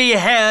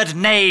frilly-haired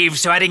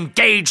knaves who had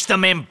engaged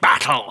them in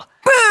battle.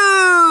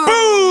 Boom!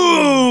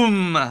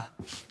 Boom!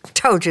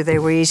 Told you they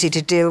were easy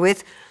to deal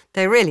with.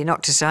 They're really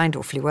not designed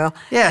awfully well.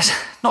 Yes,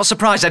 not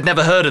surprised I'd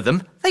never heard of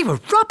them. They were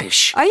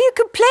rubbish. Are you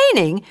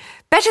complaining?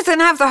 Better than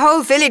have the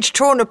whole village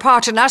torn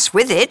apart and us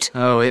with it.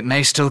 Oh, it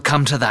may still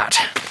come to that.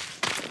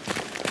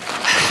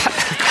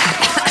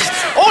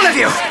 All of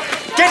you,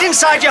 get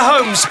inside your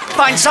homes,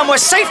 find somewhere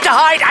safe to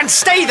hide and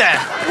stay there.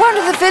 One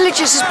of the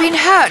villagers has been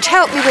hurt.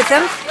 Help me with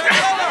them.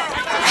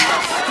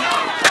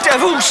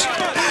 Devils,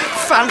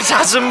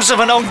 phantasms of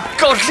an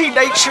ungodly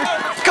nature.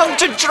 come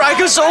to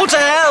drag us all to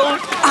hell.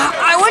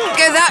 I wouldn't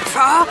go that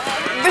far.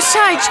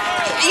 Besides,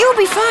 you'll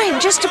be fine,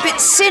 just a bit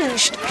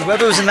singed.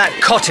 Whoever was in that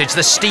cottage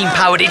the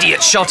steam-powered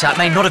idiot shot at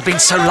may not have been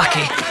so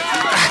lucky.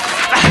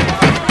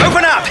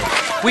 Open up!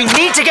 We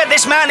need to get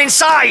this man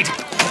inside!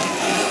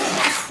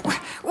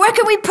 Where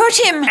can we put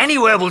him?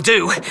 Anywhere will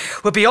do.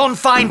 We're beyond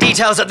fine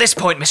details at this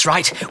point, Miss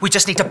Wright. We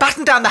just need to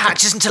batten down the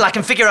hatches until I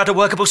can figure out a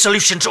workable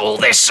solution to all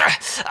this.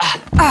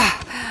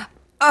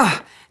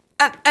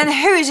 And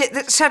who is it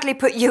that suddenly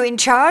put you in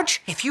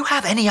charge? If you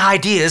have any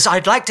ideas,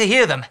 I'd like to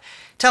hear them.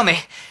 Tell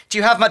me, do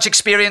you have much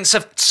experience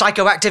of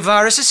psychoactive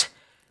viruses?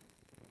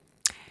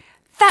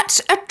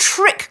 That's a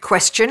trick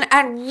question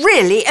and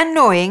really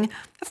annoying.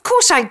 Of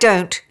course I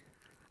don't.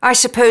 I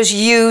suppose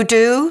you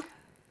do?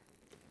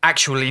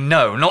 Actually,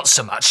 no, not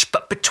so much.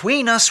 But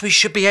between us, we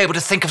should be able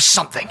to think of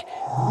something.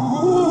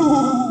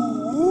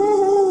 Ooh,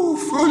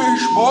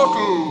 foolish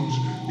mortals!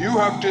 You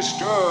have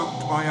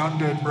disturbed my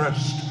undead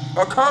breast.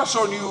 A curse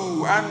on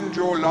you and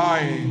your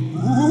lying.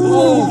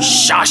 Oh,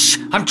 shush!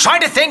 I'm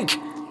trying to think!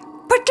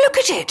 But look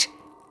at it.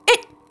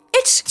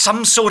 It's...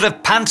 Some sort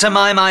of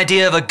pantomime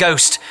idea of a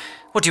ghost.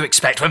 What do you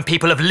expect when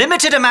people of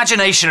limited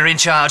imagination are in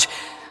charge?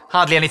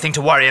 Hardly anything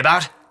to worry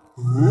about.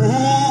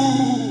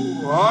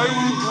 Ooh, I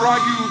will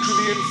drag you to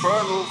the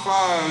infernal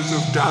fires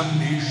of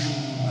damnation.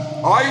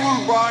 I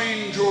will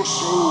bind your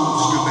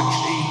souls to the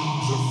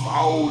chains of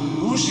foul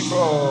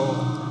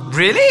Lucifer.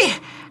 Really?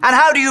 And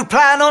how do you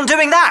plan on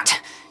doing that?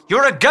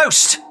 You're a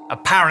ghost,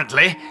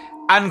 apparently,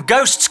 and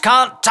ghosts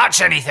can't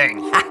touch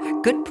anything.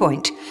 Good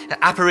point.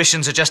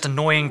 Apparitions are just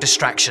annoying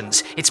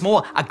distractions. It's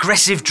more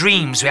aggressive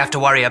dreams we have to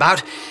worry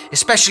about,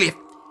 especially if...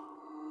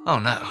 Oh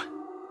no.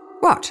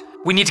 What?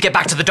 We need to get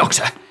back to the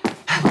doctor.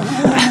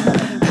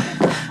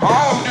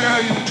 How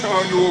dare you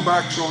turn your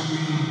backs on me?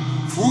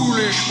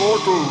 Foolish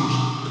mortals,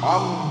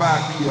 come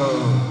back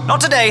here.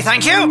 Not today,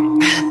 thank you.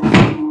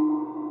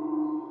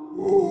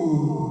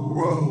 Oh,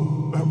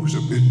 well, that was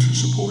a bit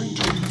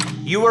disappointing.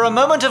 You were a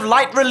moment of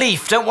light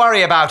relief, don't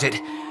worry about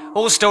it.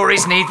 All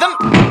stories need them.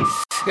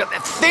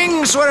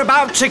 Things were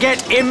about to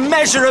get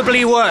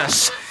immeasurably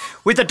worse.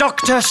 With the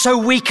doctor so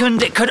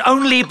weakened it could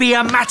only be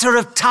a matter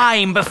of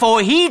time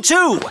before he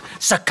too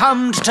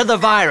succumbed to the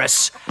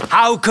virus.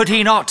 How could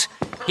he not?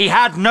 He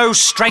had no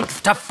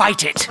strength to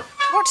fight it.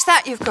 What's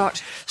that you've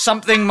got?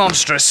 Something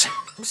monstrous.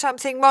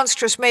 Something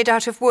monstrous made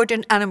out of wood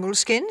and animal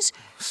skins?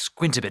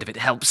 Squint a bit if it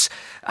helps.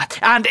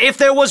 And if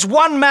there was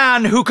one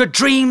man who could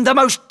dream the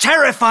most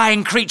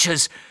terrifying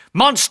creatures,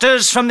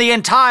 monsters from the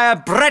entire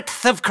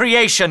breadth of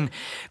creation,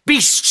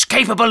 beasts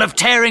capable of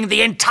tearing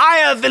the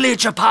entire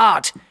village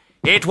apart,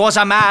 it was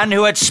a man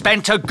who had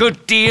spent a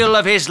good deal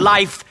of his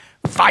life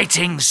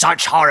fighting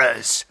such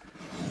horrors.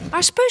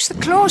 I suppose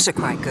the claws are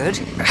quite good.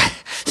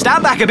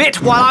 Stand back a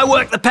bit while I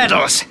work the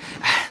pedals.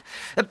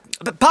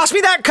 Pass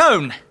me that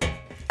cone.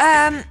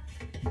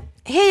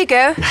 Here you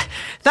go.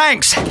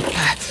 Thanks.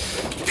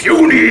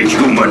 Puny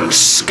human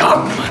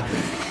scum!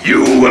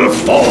 You will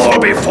fall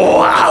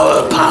before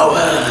our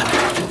power.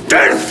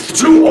 Death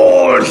to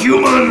all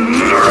humans!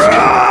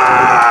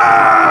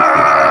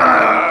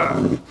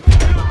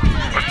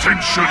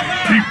 Attention,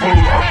 people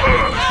of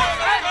Earth!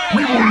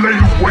 We will lay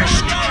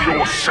waste to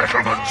your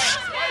settlements.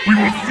 We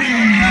will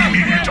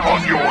feed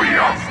on your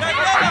young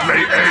and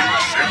lay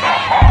eggs in the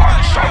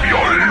hearts of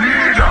your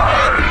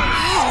leaders!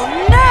 Oh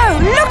no,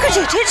 look at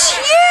it, it's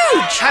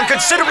huge! And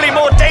considerably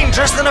more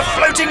dangerous than a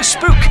floating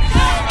spook.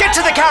 Get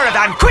to the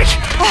caravan, quick!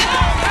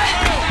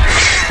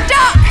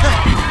 Duck!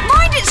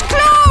 Mind its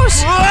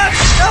claws!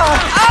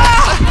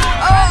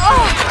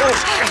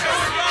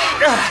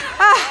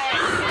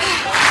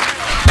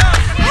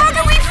 How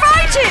do we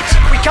fight it?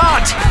 We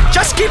can't.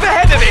 Just keep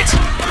ahead of it.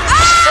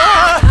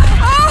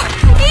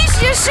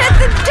 Easier said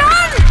than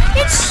done!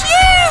 It's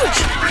huge!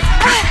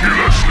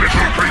 Ridiculous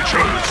little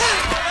creatures!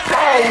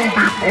 Bow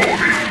before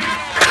me!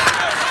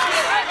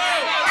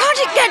 Can't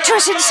it get to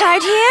us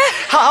inside here?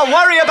 I'll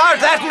worry about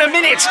that in a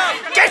minute.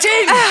 Get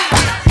in!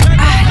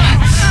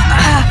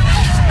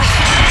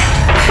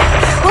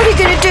 What are you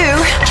going to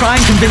do? Try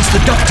and convince the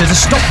doctor to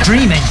stop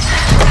dreaming.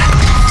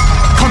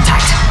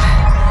 Contact.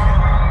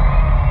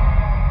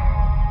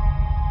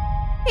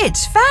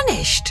 It's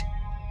vanished.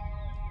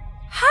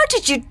 How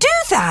did you do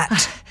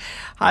that?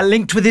 I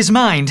linked with his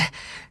mind.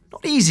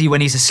 Not easy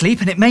when he's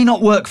asleep, and it may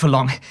not work for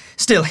long.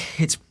 Still,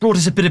 it's brought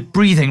us a bit of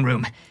breathing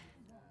room.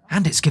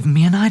 And it's given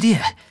me an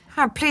idea.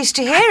 I'm pleased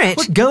to hear it.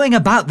 We're going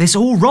about this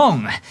all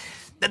wrong.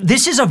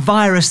 This is a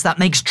virus that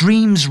makes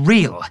dreams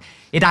real.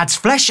 It adds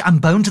flesh and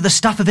bone to the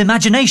stuff of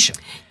imagination.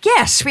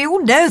 Yes, we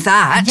all know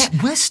that. And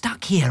yet we're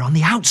stuck here on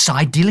the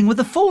outside dealing with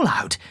the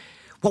fallout.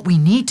 What we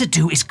need to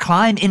do is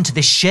climb into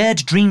this shared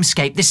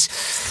dreamscape, this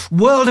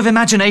world of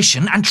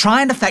imagination, and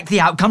try and affect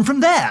the outcome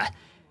from there.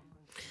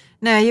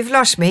 No, you've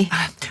lost me.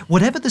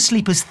 Whatever the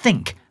sleepers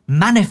think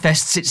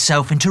manifests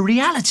itself into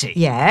reality.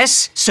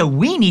 Yes? So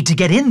we need to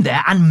get in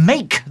there and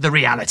make the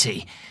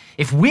reality.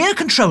 If we're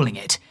controlling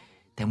it,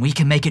 then we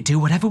can make it do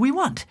whatever we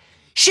want.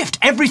 Shift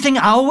everything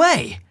our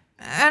way.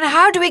 And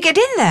how do we get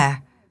in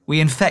there? We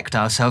infect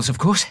ourselves, of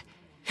course.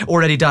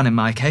 Already done in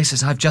my case,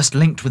 as I've just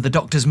linked with the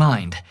doctor's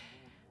mind.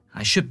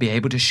 I should be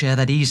able to share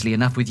that easily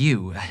enough with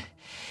you,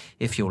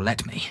 if you'll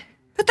let me.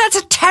 But that's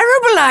a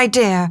terrible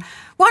idea.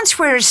 Once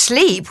we're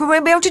asleep, we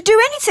won't be able to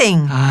do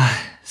anything.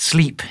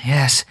 Sleep,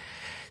 yes.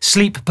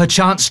 Sleep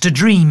perchance to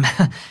dream.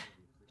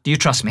 Do you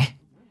trust me?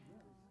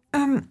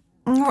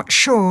 Not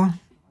sure.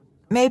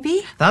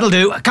 Maybe? That'll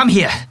do. Come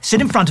here.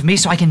 Sit in front of me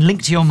so I can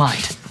link to your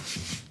mind.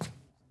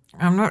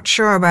 I'm not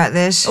sure about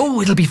this.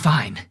 Oh, it'll be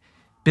fine.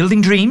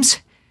 Building dreams?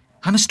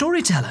 I'm a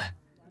storyteller.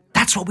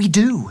 That's what we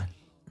do.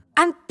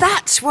 And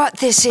that's what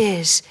this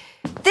is.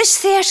 This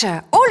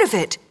theatre, all of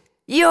it.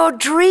 You're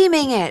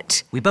dreaming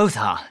it. We both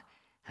are.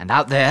 And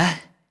out there,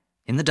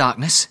 in the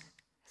darkness...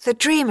 The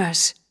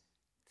dreamers.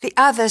 The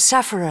other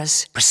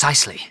sufferers.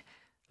 Precisely.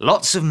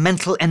 Lots of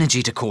mental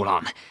energy to call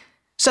on.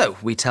 So,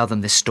 we tell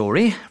them this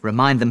story,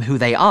 remind them who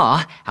they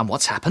are and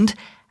what's happened,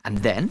 and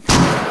then...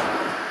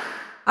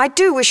 I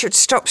do wish you'd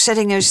stop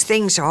setting those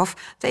things off.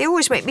 They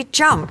always make me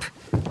jump.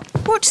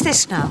 What's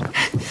this now?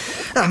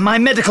 My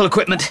medical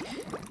equipment,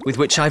 with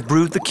which I've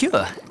brewed the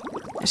cure.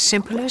 As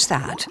simple as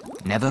that.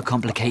 Never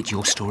complicate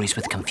your stories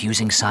with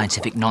confusing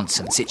scientific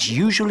nonsense. It's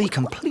usually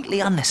completely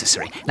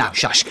unnecessary. Now,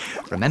 shush.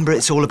 Remember,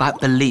 it's all about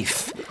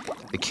belief.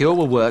 The cure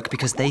will work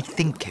because they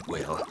think it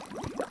will.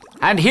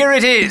 And here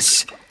it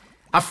is.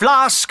 A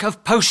flask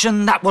of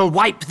potion that will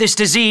wipe this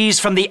disease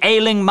from the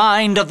ailing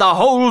mind of the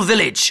whole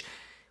village.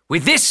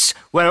 With this,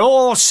 we're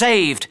all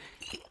saved.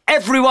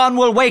 Everyone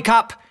will wake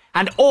up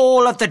and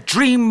all of the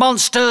dream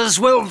monsters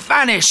will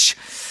vanish.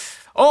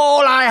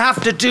 All I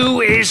have to do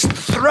is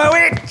throw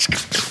it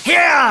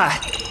here.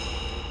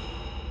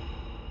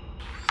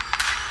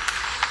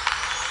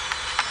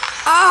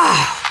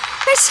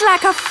 It's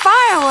like a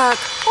firework.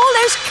 All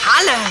those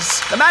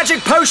colours. The magic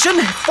potion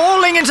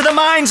falling into the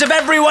minds of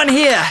everyone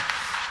here.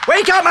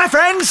 Wake up, my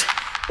friends!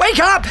 Wake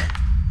up!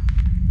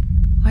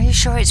 Are you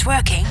sure it's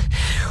working?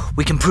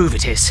 We can prove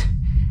it is.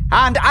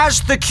 And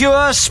as the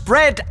cure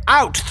spread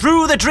out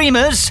through the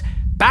dreamers,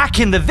 back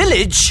in the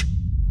village,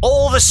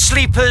 all the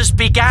sleepers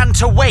began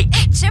to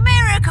wake. It's a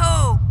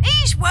miracle.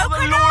 He's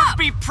woken The Lord up.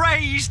 be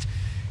praised!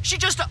 She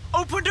just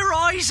opened her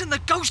eyes and the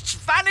ghosts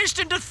vanished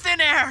into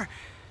thin air.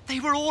 They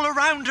were all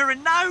around her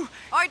and now...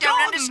 I don't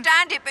gone.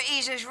 understand it, but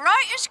he's as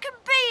right as can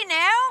be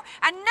now,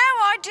 and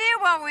no idea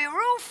why we were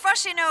all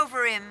fussing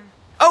over him.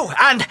 Oh,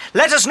 and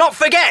let us not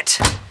forget.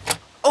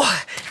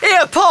 Oh,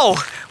 here, Paul.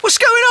 What's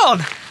going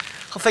on?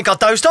 I think I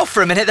dozed off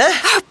for a minute there.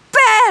 Oh,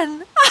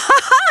 Ben!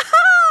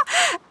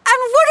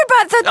 And what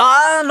about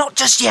the... Not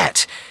just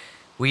yet.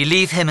 We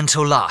leave him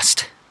until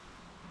last.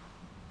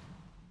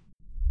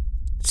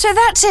 So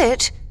that's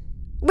it?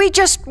 We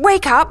just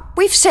wake up,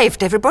 we've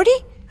saved everybody?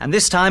 And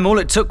this time, all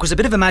it took was a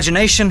bit of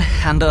imagination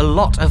and a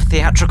lot of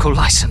theatrical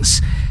license.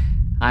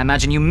 I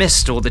imagine you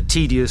missed all the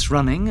tedious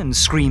running and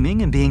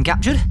screaming and being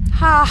captured?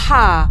 Ha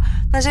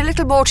ha. There's a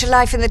little more to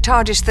life in the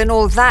TARDIS than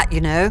all that, you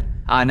know.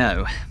 I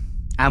know.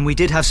 And we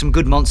did have some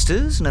good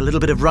monsters and a little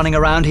bit of running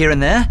around here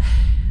and there.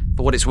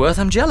 For what it's worth,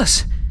 I'm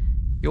jealous.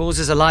 Yours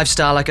is a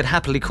lifestyle I could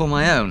happily call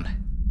my own.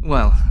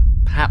 Well,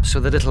 perhaps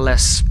with a little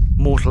less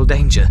mortal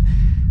danger.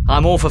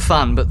 I'm all for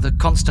fun, but the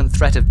constant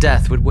threat of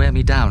death would wear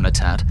me down a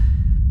tad.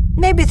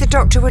 Maybe the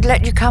doctor would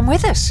let you come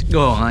with us.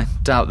 Oh, I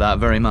doubt that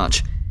very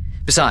much.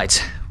 Besides,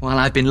 while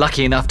I've been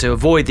lucky enough to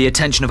avoid the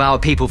attention of our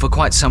people for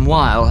quite some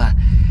while,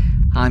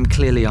 I'm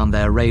clearly on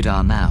their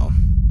radar now.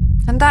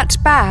 And that's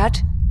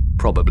bad?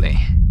 Probably.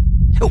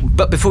 Oh,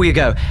 but before you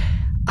go,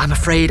 I'm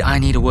afraid I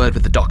need a word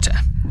with the doctor.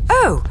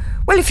 Oh,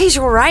 well, if he's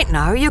all right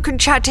now, you can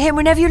chat to him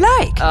whenever you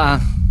like.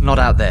 Not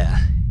out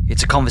there.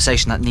 It's a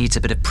conversation that needs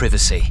a bit of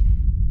privacy.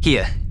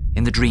 Here,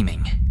 in the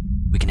dreaming,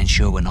 we can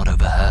ensure we're not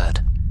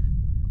overheard.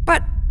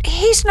 But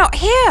he's not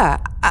here.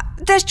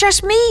 There's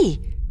just me.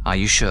 Are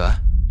you sure?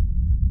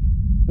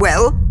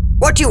 Well,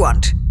 what do you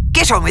want?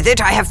 Get on with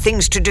it. I have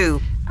things to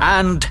do.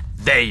 And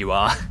there you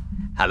are.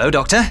 Hello,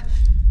 Doctor.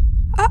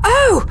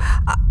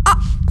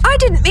 I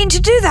didn't mean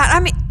to do that.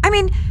 I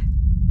mean,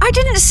 I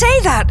didn't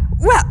say that.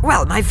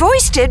 Well, my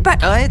voice did, but...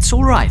 It's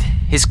all right.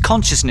 His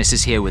consciousness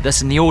is here with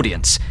us in the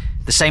audience,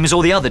 the same as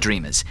all the other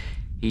dreamers.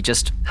 He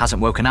just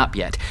hasn't woken up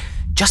yet.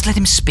 Just let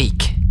him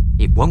speak.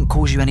 It won't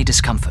cause you any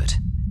discomfort.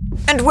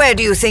 And where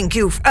do you think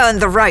you've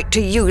earned the right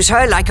to use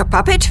her like a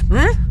puppet,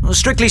 Well,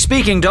 strictly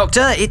speaking,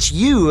 Doctor, it's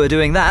you who are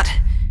doing that.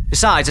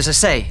 Besides, as I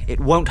say, it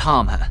won't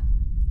harm her.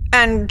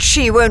 And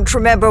she won't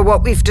remember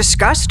what we've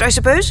discussed, I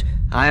suppose?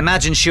 I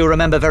imagine she'll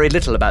remember very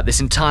little about this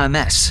entire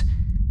mess.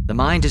 The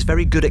mind is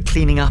very good at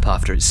cleaning up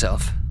after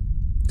itself.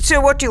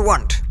 So what do you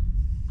want?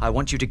 I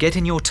want you to get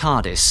in your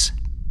TARDIS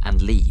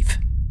and leave.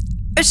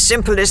 As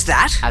simple as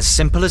that? As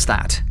simple as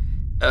that.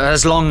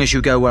 As long as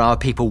you go where our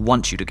people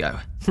want you to go.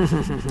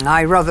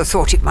 I rather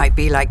thought it might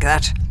be like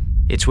that.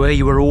 It's where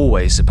you were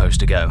always supposed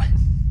to go.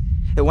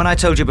 When I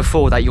told you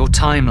before that your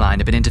timeline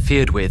had been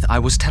interfered with, I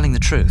was telling the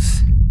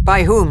truth.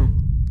 By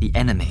whom? The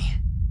enemy.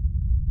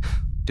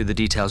 Do the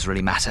details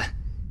really matter?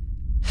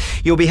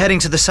 You'll be heading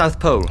to the South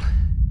Pole.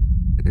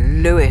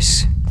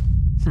 Lewis.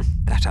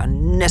 That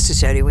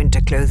unnecessary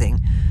winter clothing.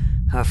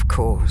 Of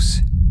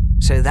course.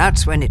 So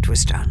that's when it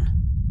was done.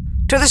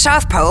 To the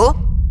South Pole?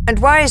 And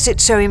why is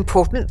it so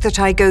important that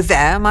I go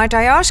there, might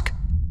I ask?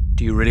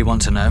 Do you really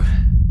want to know?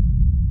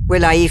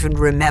 Will I even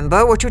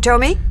remember what you tell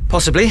me?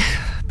 Possibly.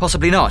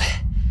 Possibly not.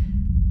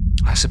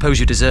 I suppose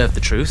you deserve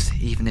the truth,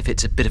 even if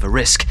it's a bit of a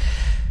risk.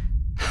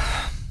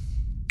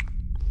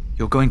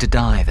 You're going to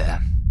die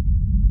there.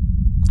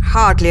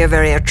 Hardly a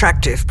very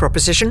attractive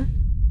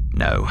proposition.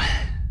 No,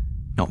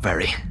 not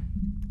very.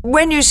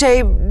 When you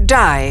say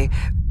die,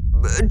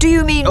 do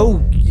you mean...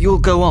 Oh, you'll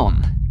go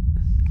on.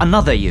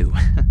 Another you.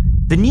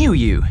 The new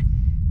you.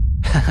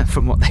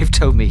 From what they've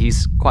told me,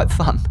 he's quite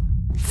fun.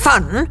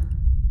 Fun?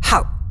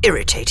 How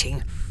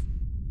irritating.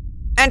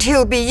 And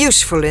he'll be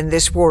useful in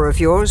this war of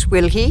yours,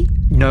 will he?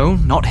 No,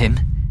 not him.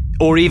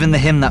 Or even the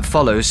him that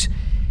follows.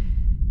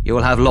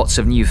 You'll have lots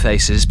of new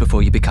faces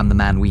before you become the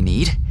man we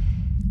need.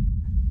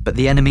 But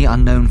the enemy are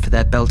known for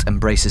their belt and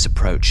braces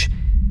approach.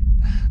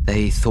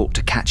 They thought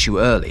to catch you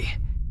early,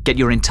 get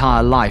your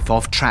entire life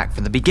off track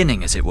from the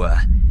beginning, as it were.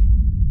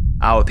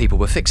 Our people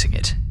were fixing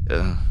it,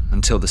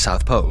 until the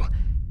South Pole.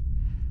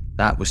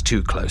 That was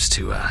too close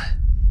to,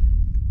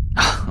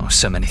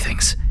 so many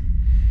things.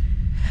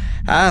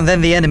 And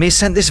then the enemy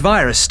sent this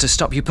virus to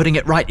stop you putting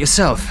it right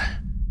yourself.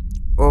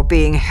 Or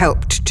being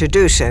helped to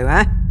do so,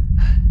 eh?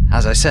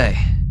 As I say,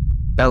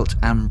 belt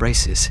and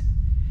braces.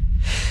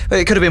 Well,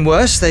 it could have been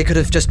worse. They could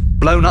have just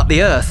blown up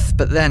the Earth,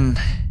 but then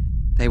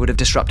they would have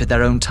disrupted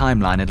their own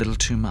timeline a little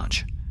too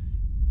much.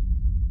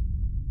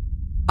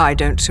 I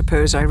don't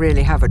suppose I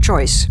really have a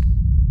choice.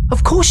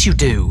 Of course you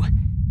do.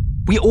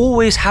 We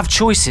always have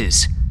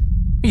choices.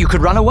 You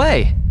could run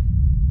away.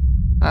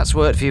 That's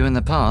worked for you in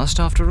the past,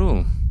 after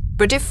all.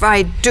 But if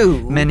I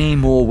do... Many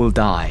more will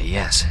die,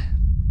 yes.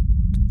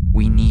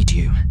 We need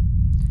you.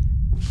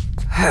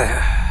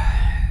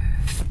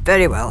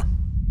 Very well.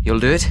 You'll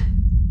do it?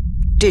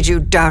 Did you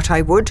doubt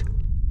I would?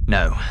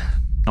 No,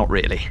 not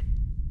really.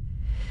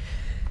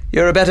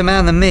 You're a better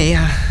man than me.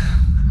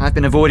 I've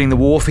been avoiding the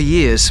war for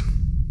years.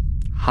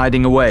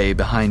 Hiding away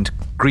behind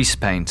grease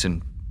paint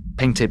and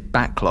painted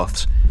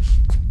backcloths.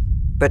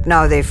 But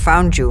now they've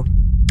found you.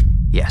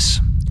 Yes.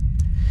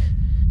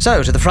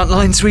 So, to the front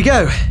lines we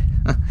go.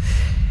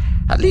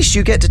 At least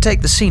you get to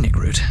take the scenic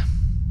route.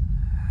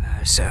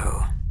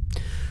 So,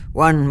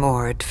 one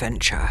more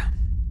adventure.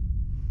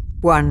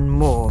 One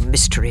more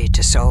mystery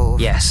to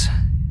solve. Yes.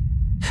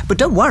 But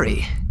don't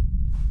worry.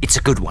 It's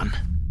a good one.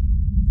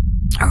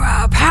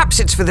 Perhaps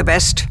it's for the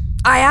best.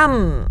 I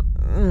am...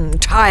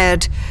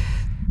 tired.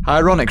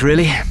 Ironic,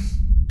 really.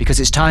 Because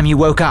it's time you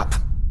woke up.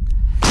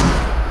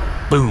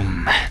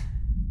 Boom.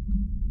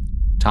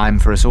 Time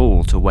for us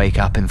all to wake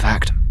up, in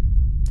fact.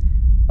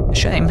 A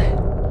shame.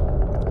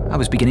 I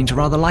was beginning to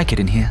rather like it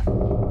in here.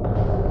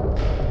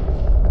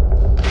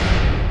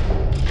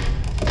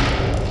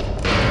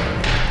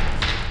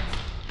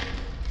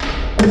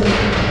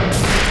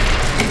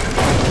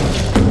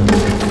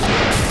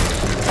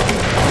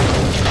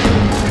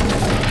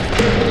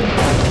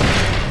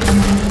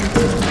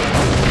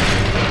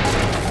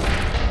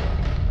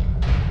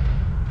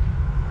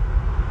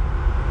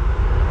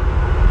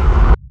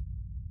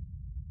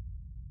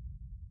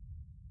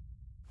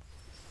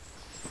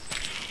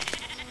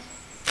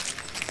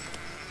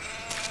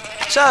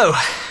 So,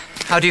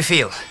 how do you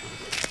feel?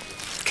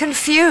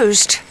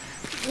 Confused.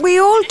 We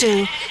all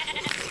do.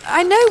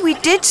 I know we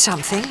did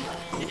something,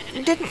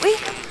 didn't we?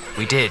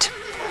 We did.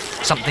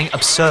 Something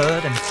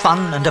absurd and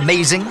fun and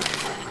amazing,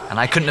 and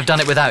I couldn't have done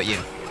it without you.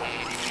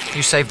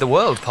 You saved the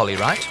world, Polly,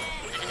 right?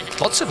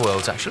 Lots of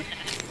worlds, actually.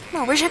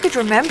 I wish I could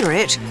remember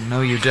it.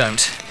 No, you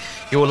don't.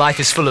 Your life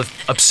is full of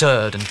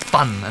absurd and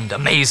fun and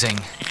amazing.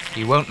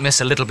 You won't miss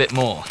a little bit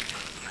more.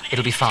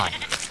 It'll be fine.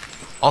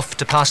 Off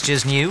to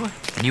pastures new,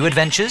 new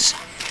adventures,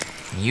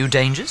 new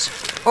dangers.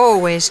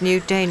 Always new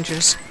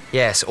dangers.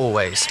 Yes,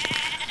 always.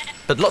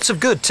 But lots of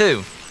good,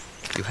 too.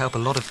 You help a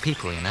lot of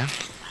people, you know.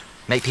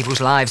 Make people's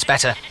lives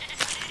better.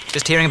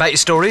 Just hearing about your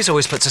stories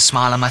always puts a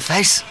smile on my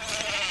face.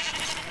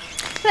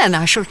 Then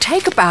I shall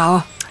take a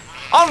bow.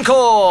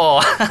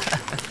 Encore!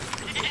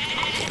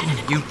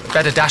 You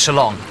better dash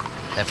along.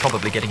 They're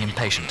probably getting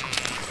impatient.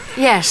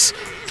 Yes.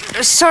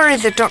 Sorry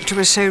the doctor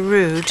was so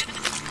rude.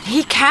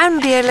 He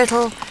can be a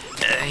little...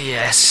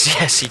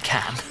 Yes, he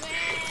can.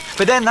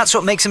 But then that's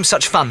what makes him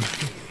such fun.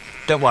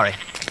 Don't worry.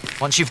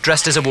 Once you've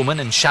dressed as a woman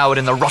and showered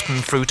in the rotten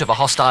fruit of a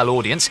hostile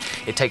audience,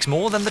 it takes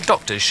more than the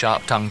doctor's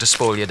sharp tongue to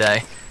spoil your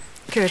day.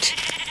 Good.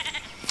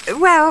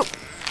 Well,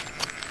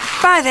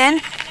 bye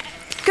then.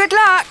 Good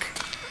luck.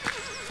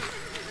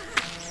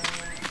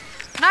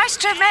 Nice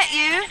to have met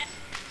you.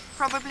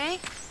 Probably.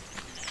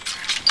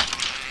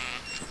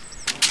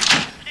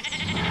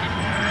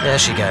 There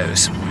she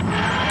goes.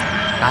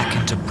 Back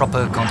into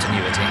proper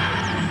continuity.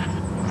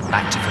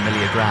 Back to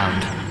familiar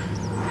ground.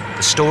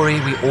 The story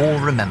we all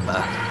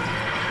remember.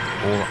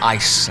 All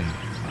ice and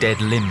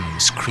dead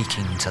limbs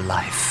creaking to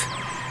life.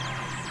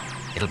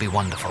 It'll be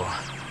wonderful.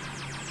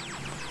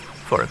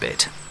 For a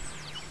bit.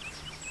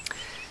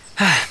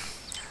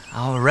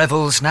 Our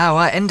revels now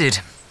are ended.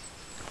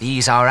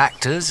 These our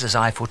actors, as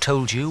I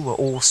foretold you, were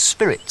all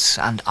spirits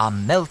and are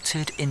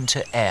melted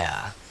into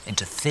air,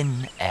 into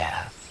thin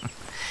air.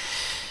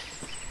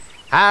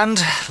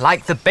 And,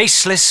 like the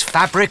baseless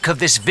fabric of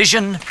this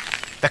vision,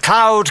 the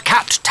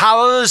cloud-capped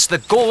towers, the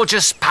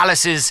gorgeous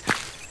palaces,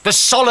 the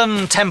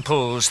solemn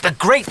temples, the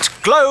great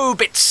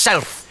globe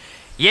itself,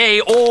 yea,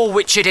 all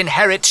which it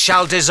inherits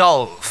shall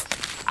dissolve,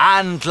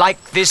 and,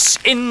 like this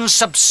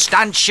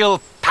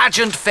insubstantial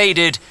pageant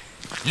faded,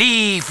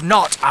 leave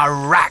not a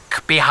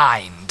rack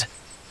behind.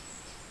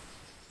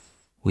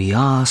 We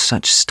are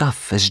such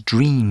stuff as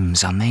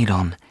dreams are made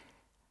on,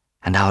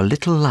 and our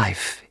little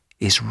life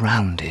is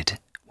rounded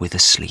with a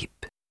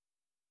sleep.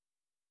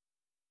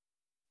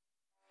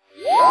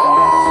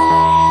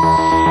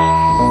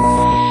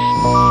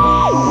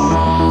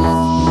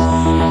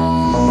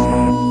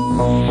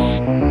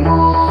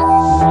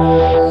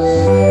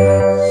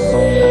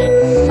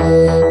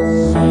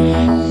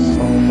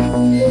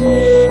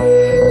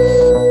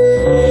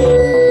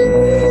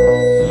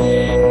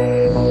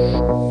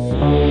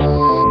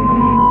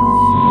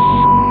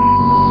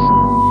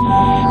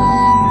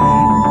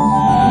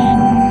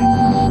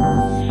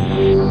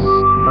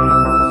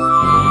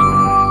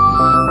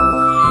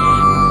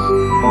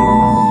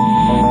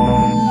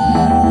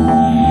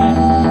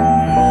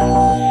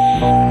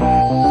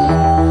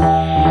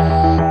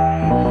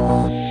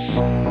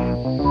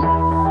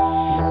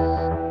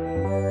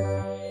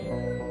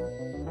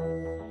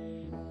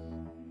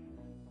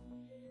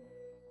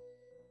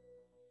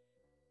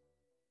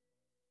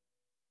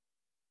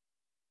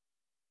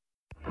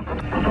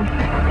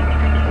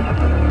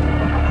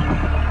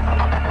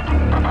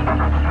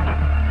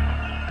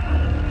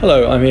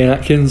 Hello, I'm Ian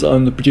Atkins.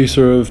 I'm the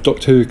producer of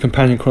Doctor Who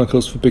Companion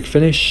Chronicles for Big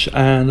Finish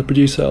and the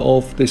producer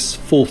of this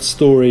fourth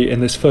story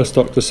in this first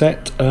Doctor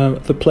set,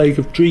 The Plague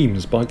of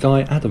Dreams by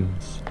Guy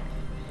Adams.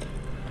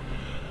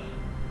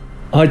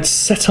 I'd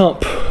set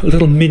up a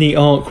little mini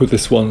arc with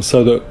this one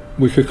so that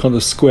we could kind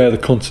of square the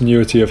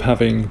continuity of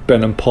having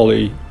Ben and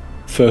Polly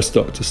first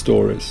Doctor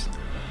stories.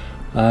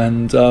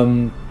 And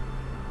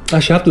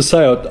actually I have to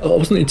say I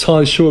wasn't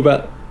entirely sure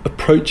about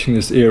approaching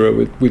this era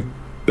with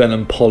Ben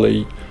and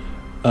Polly.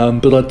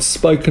 But I'd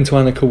spoken to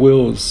Annika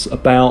Wills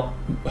about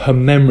her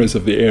memories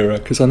of the era,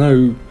 because I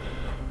know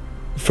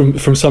from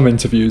some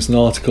interviews and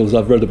articles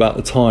I've read about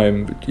the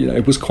time,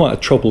 it was quite a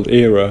troubled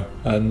era,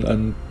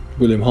 and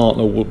William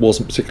Hartnell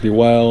wasn't particularly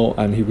well,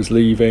 and he was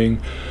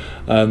leaving,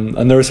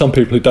 and there are some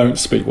people who don't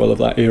speak well of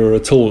that era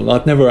at all. And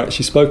I'd never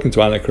actually spoken to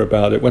Annika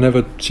about it.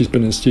 Whenever she's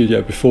been in the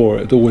studio before,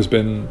 it'd always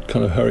been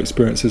kind of her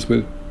experiences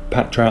with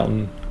Pat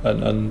Troughton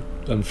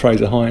and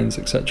Fraser Hines,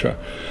 etc.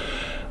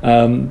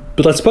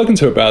 But I'd spoken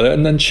to her about it,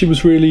 and then she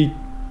was really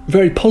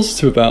very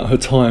positive about her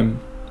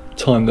time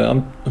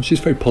there. She's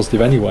very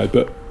positive anyway,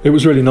 but it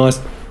was really nice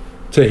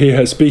to hear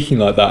her speaking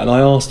like that. And I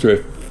asked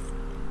her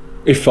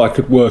if I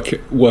could work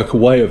a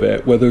way of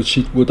it, whether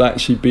she would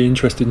actually be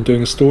interested in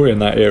doing a story in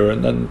that era.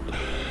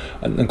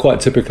 And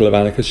quite typical of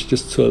Annika,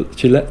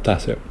 she leapt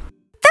at it.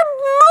 The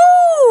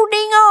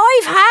morning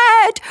I've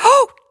had!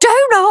 Oh,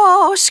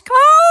 don't ask!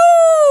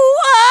 Oh!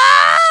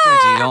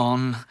 Steady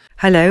on.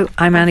 Hello,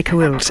 I'm Annika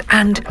Wills,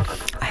 and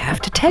I have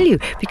to tell you,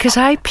 because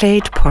I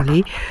played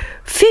Polly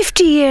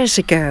 50 years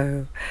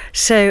ago.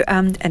 So,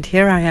 and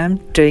here I am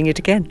doing it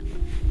again.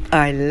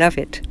 I love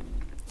it.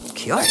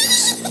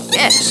 Curious.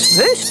 Yes,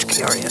 most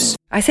curious.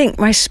 I think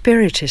my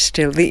spirit is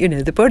still,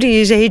 the body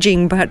is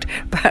aging, but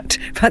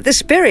the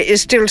spirit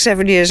is still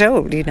 7 years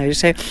old,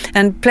 so,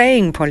 and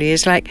playing Polly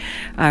is like,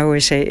 I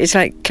always say, it's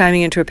like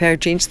climbing into a pair of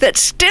jeans that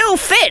still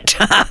fit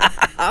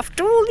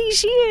after all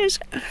these years.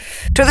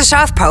 To the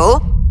South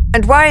Pole?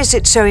 And why is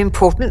it so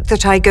important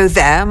that I go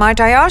there, might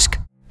I ask?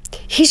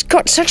 He's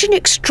got such an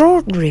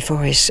extraordinary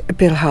voice,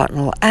 Bill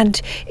Hartnell,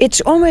 and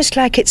it's almost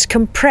like it's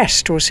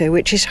compressed also,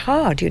 which is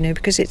hard,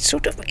 because it's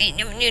sort of,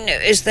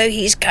 as though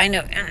he's kind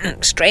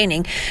of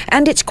straining,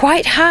 and it's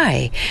quite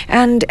high,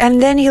 and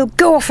then he'll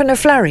go off in a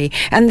flurry,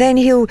 and then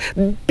he'll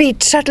be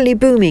suddenly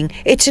booming.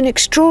 It's an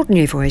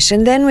extraordinary voice,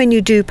 and then when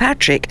you do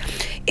Patrick,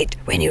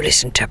 when you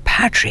listen to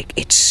Patrick,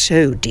 it's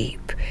so deep.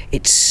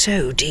 It's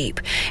so deep.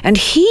 And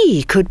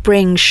he could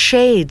bring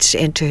shades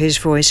into his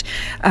voice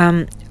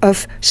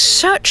of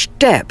such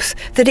depth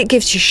that it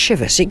gives you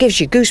shivers, it gives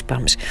you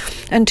goosebumps.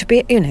 And to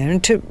be,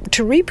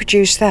 to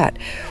reproduce that,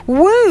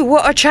 whoa,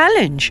 what a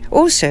challenge.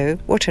 Also,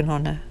 what an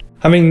honour.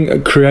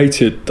 Having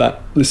created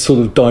this sort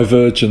of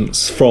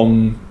divergence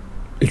from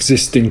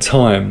existing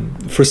time,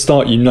 for a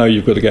start,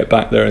 you've got to get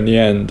back there in the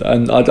end.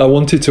 And I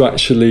wanted to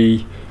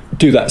actually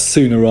do that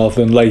sooner rather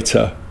than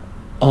later.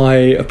 I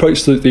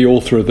approached the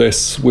author of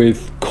this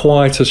with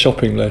quite a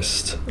shopping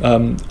list.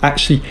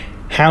 Actually,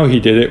 how he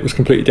did it was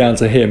completely down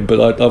to him,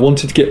 but I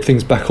wanted to get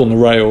things back on the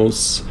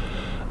rails.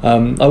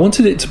 I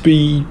wanted it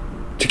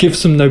to give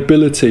some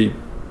nobility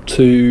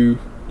to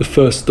the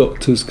First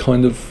Doctor's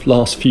kind of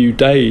last few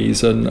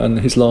days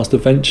and his last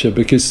adventure,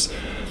 because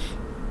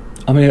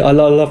I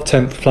love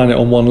 10th Planet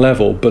on one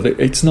level, but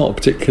it's not a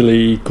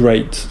particularly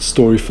great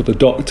story for the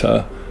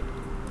Doctor.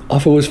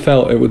 I've always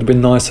felt it would have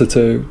been nicer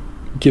to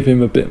give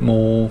him a bit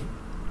more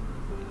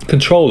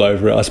control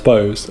over it, I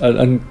suppose,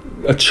 and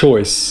a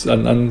choice,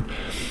 and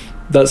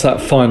that's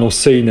that final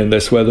scene in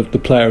this where the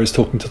player is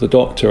talking to the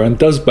Doctor and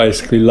does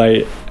basically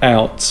lay it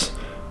out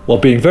while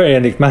being very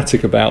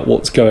enigmatic about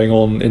what's going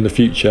on in the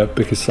future,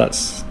 because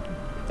that's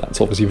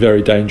obviously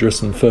very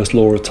dangerous and first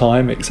law of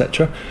time,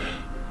 etc.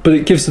 But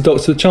it gives the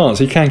Doctor the chance.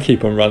 He can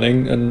keep on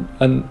running,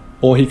 and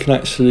or he can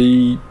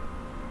actually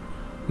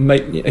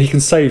he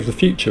can save the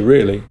future,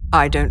 really.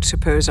 I don't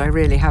suppose I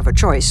really have a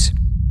choice.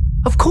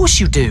 Of course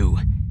you do.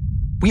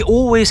 We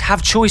always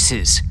have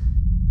choices.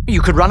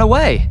 You could run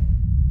away.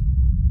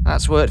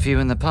 That's worked for you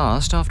in the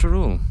past, after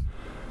all.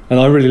 And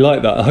I really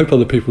like that. I hope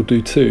other people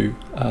do too.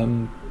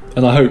 And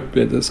I hope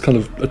it's kind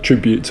of a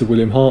tribute to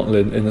William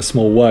Hartnell in a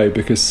small way,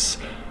 because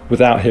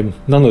without him,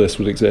 none of this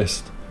would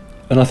exist.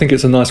 And I think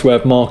it's a nice way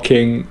of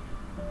marking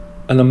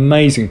an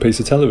amazing piece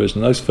of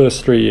television. Those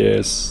first 3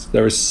 years,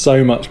 there is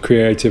so much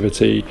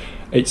creativity.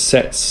 It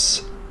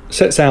sets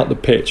out the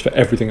pitch for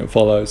everything that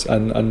follows.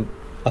 And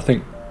I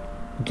think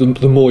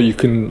the more you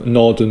can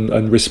nod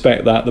and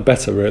respect that, the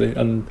better, really.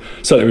 And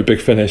certainly with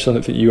Big Finish, I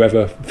don't think you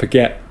ever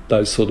forget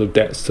those sort of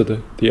debts to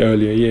the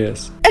earlier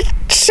years.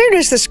 As soon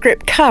as the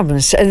script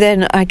comes,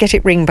 then I get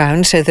it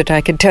ring-bound so that I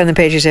can turn the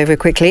pages over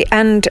quickly,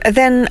 and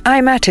then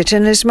I'm at it,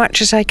 and as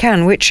much as I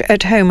can, which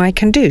at home I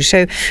can do.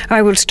 So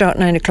I will start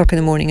 9 o'clock in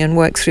the morning and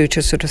work through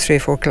to sort of 3 or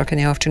 4 o'clock in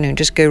the afternoon,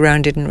 just go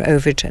round it and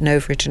over it and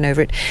over it and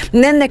over it.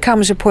 And then there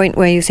comes a point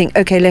where you think,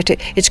 okay,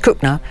 it's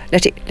cooked now,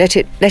 let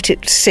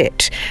it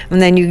sit.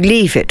 And then you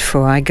leave it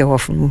for I go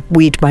off and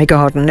weed my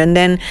garden, and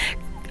then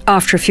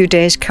after a few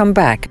days come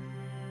back.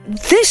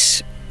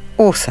 This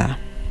author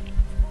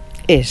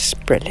is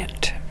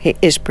brilliant. He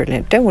is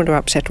brilliant. Don't want to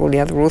upset all the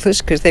other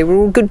authors because they were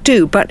all good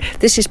too, but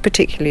this is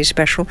particularly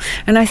special.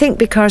 And I think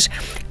because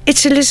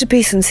it's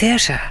Elizabethan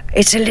theatre.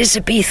 It's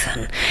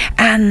Elizabethan.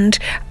 And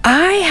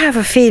I have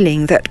a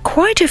feeling that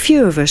quite a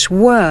few of us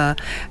were,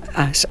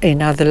 as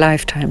in other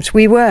lifetimes,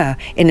 we were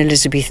in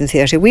Elizabethan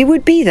theatre. We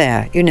would be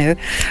there, you know.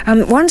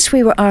 Once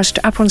we were asked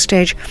up on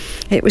stage,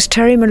 it was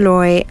Terry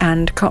Malloy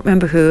and can't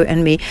remember who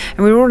and me,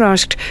 and we were all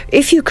asked,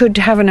 if you could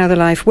have another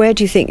life, where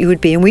do you think you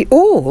would be? And we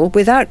all,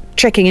 without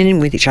checking in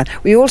with each other,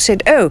 we all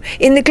said, oh,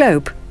 in the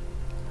Globe.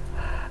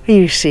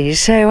 You see,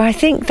 so I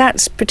think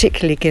that's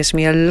particularly gives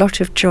me a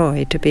lot of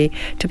joy to be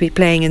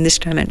playing in this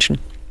dimension.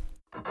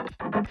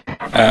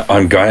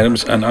 I'm Guy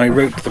Adams, and I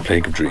wrote The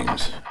Plague of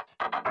Dreams.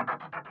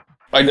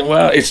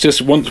 It's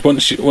just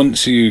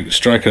once you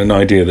strike an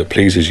idea that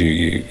pleases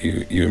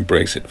you, you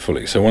embrace it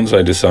fully. So once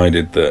I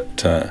decided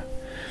that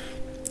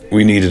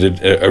we needed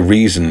a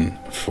reason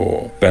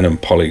for Ben and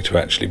Polly to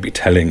actually be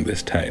telling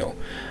this tale,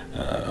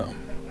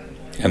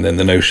 and then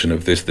the notion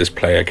of this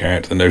player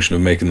character, the notion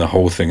of making the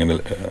whole thing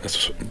a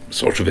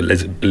sort of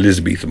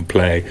Elizabethan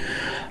play,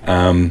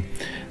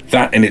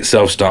 that in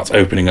itself starts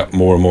opening up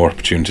more and more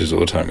opportunities all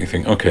the time. You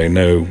think, okay,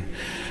 no,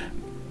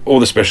 all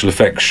the special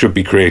effects should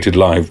be created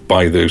live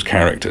by those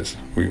characters.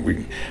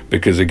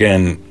 Because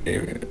again,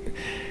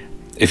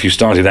 if you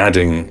started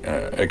adding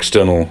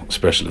external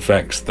special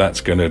effects,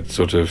 that's going to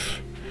sort of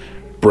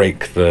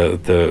break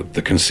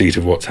the conceit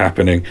of what's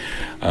happening,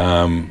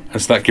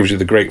 and so that gives you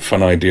the great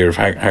fun idea of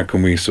how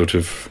can we sort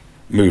of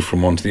move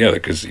from one to the other,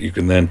 because you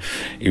can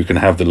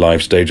have the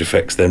live stage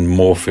effects then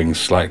morphing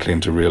slightly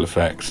into real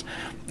effects,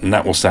 and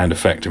that will sound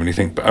effective. And you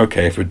think, but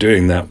okay, if we're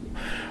doing that,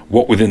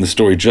 what within the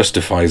story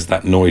justifies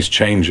that noise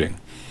changing?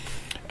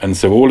 And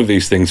so all of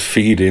these things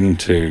feed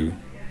into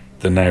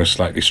the now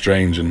slightly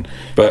strange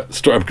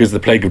because The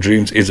Plague of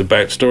Dreams is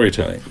about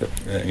storytelling.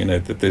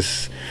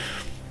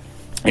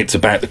 It's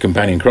about the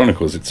Companion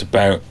Chronicles. It's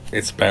about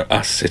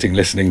us sitting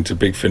listening to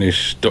Big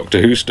Finish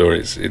Doctor Who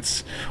stories.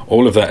 It's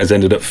all of that has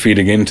ended up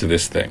feeding into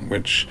this thing,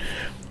 which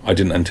I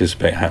didn't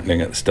anticipate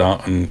happening at the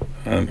start, and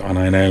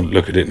I now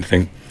look at it and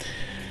think,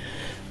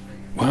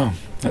 wow,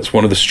 that's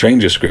one of the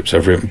strangest scripts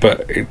I've written,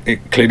 but it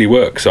clearly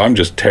works. So I'm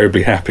just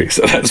terribly happy.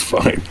 So that's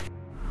fine.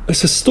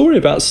 It's a story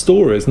about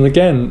stories, and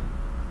again,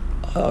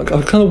 I'm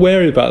kind of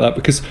wary about that,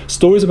 because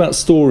stories about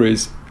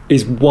stories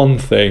is one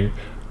thing.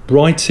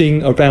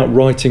 Writing about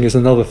writing is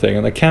another thing,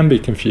 and they can be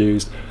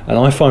confused, and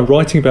I find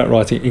writing about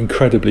writing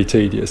incredibly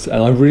tedious,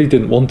 and I really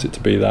didn't want it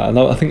to be that, and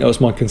I think that was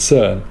my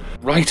concern.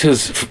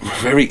 Writers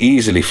very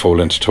easily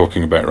fall into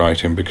talking about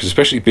writing, because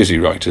especially busy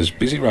writers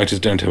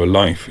don't have a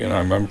life. You know,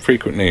 I'm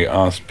frequently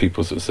asked,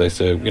 people sort of say,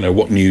 so, you know,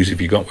 what news have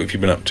you got? What have you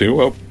been up to?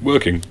 Well,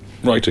 working,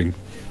 writing,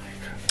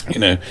 you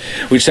know,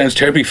 which sounds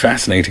terribly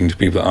fascinating to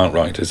people that aren't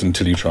writers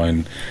until you try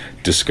and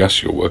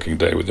discuss your working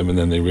day with them, and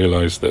then they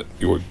realise that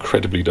you're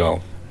incredibly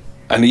dull.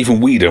 And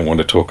even we don't want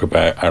to talk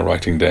about our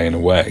writing day in a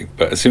way,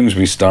 but as soon as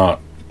we start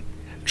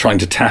trying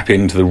to tap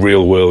into the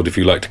real world, if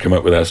you like, to come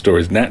up with our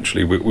stories,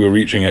 naturally we're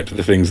reaching out to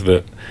the things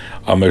that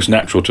are most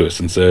natural to us.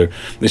 And so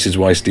this is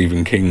why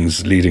Stephen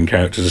King's leading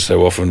characters are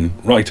so often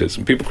writers,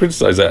 and people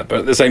criticise that, but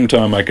at the same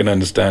time I can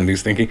understand,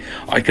 he's thinking,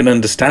 I can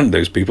understand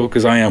those people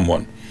because I am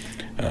one.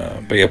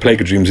 But yeah,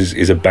 Plague of Dreams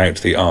is about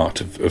the art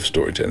of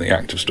storytelling, the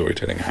act of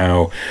storytelling,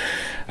 how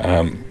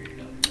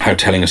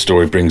telling a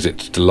story brings it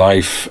to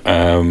life,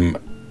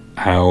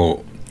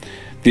 how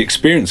the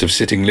experience of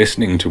sitting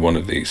listening to one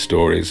of these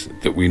stories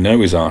that we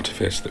know is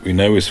artifice, that we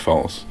know is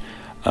false,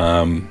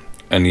 and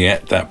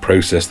yet that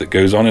process that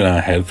goes on in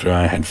our head through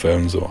our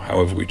headphones or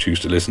however we choose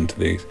to listen to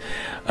these,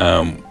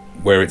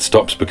 where it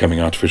stops becoming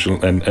artificial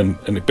and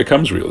it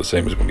becomes real, the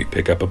same as when we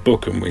pick up a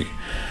book and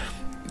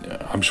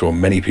I'm sure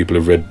many people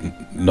have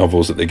read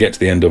novels that they get to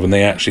the end of and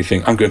they actually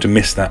think, I'm going to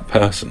miss that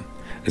person,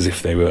 as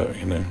if they were,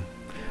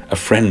 a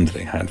friend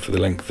they had for the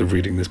length of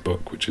reading this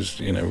book, which is,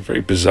 a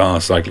very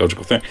bizarre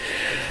psychological thing.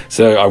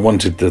 So I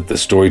wanted the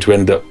story to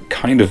end up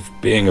kind of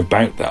being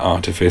about that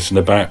artifice and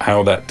about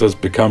how that does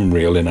become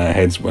real in our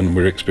heads when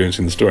we're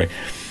experiencing the story,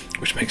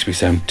 which makes me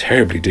sound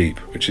terribly deep,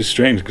 which is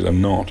strange because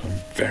I'm not. I'm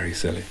very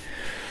silly.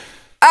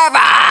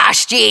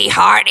 Avast ye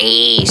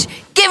hearties,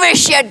 give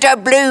us your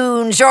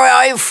doubloons or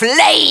I'll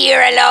flay you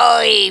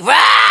alive.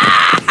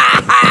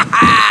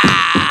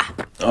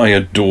 I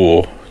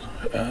adore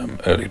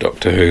early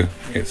Doctor Who.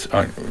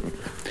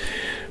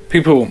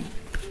 People,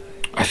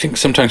 I think,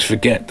 sometimes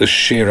forget the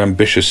sheer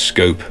ambitious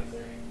scope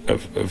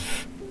of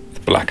the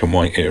black and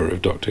white era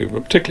of Doctor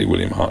Who, particularly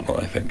William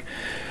Hartnell, I think.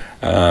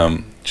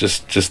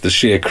 Just the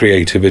sheer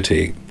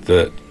creativity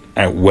that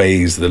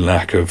outweighs the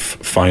lack of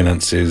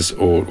finances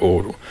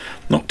or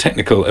not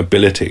technical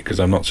ability, because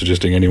I'm not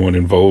suggesting anyone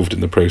involved in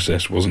the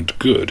process wasn't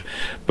good,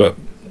 but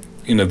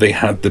they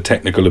had the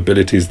technical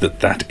abilities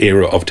that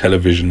era of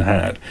television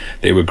had.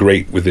 They were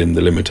great within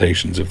the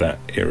limitations of that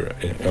era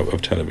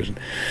of television.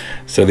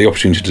 So the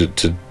opportunity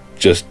to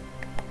just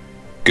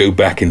go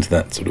back into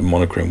that sort of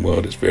monochrome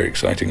world is very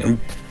exciting. And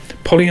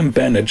Polly and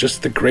Ben are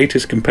just the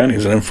greatest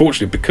companions. And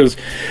unfortunately, because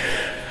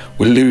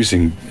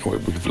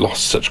we've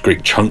lost such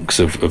great chunks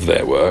of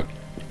their work,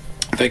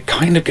 they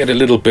kind of get a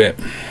little bit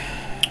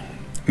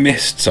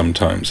missed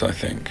sometimes, I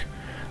think.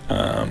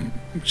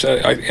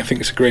 So I think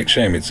it's a great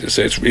shame.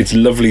 It's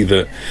lovely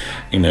that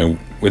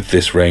with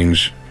this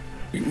range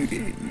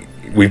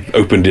we've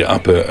opened it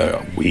up.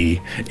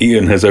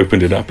 Ian has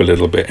opened it up a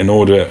little bit in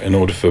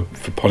order for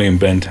Polly and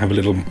Ben to have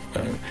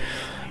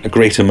a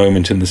greater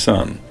moment in the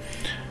sun.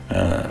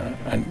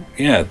 And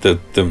yeah,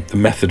 the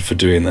method for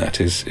doing that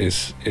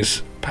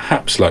is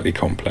perhaps slightly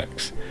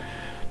complex,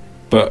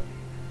 but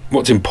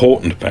what's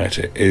important about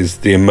it is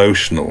the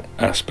emotional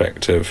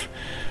aspect of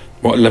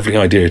what a lovely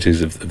idea it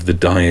is of the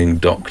dying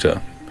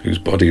Doctor, whose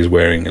body is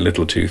wearing a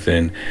little too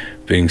thin,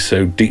 being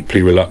so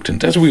deeply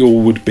reluctant, as we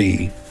all would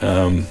be,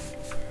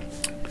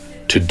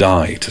 to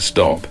die, to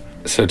stop.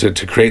 So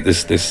to create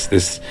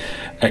this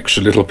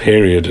extra little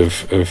period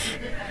of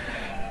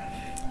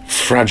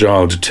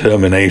fragile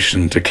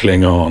determination to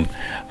cling on,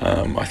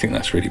 I think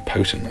that's really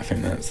potent. I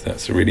think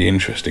that's a really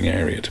interesting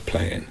area to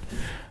play in.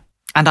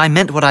 And I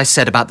meant what I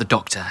said about the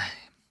Doctor.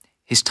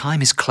 His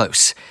time is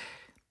close.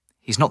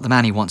 He's not the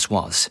man he once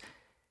was.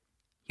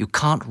 You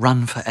can't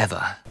run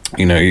forever.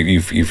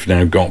 You've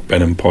now got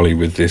Ben and Polly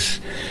with this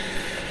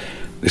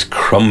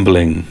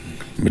crumbling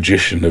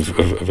magician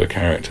of a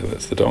character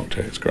that's the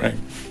Doctor. It's great.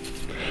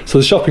 So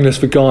the shopping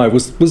list for Guy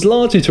was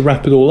largely to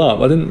wrap it all up.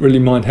 I didn't really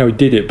mind how he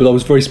did it, but I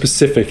was very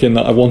specific in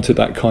that I wanted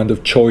that kind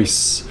of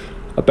choice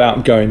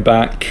about going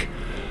back.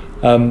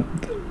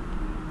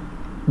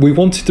 We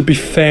wanted to be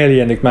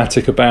fairly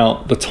enigmatic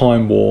about the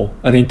Time War,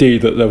 and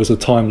indeed that there was a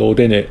Time Lord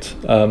in it,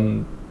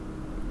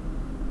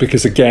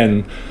 because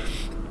again,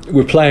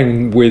 we're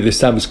playing with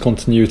established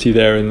continuity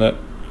there in that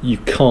you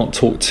can't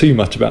talk too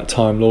much about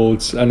Time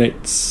Lords, and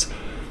it's,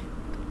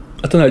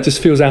 I don't know, it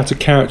just feels out of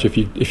character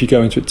if you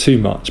go into it too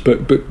much.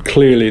 But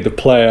clearly the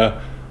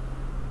player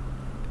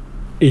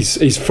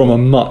is from a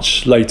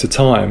much later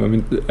time. I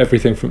mean,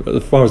 everything from,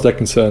 as far as they're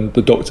concerned,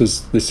 the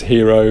Doctor's this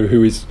hero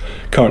who is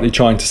currently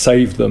trying to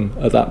save them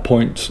at that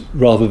point,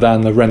 rather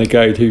than the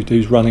renegade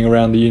who's running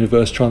around the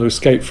universe trying to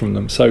escape from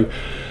them. So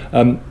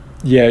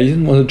yeah, you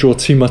didn't want to draw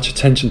too much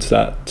attention to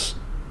that,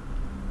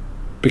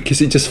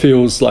 because it just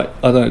feels like,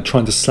 I don't know,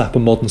 trying to slap a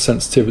modern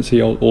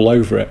sensitivity all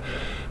over it.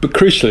 But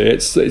crucially,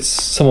 it's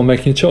someone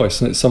making a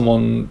choice, and it's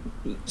someone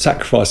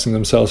sacrificing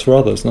themselves for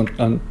others.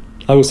 And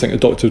I always think a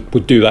Doctor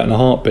would do that in a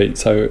heartbeat.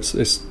 So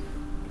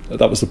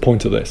that was the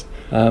point of this.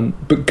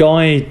 But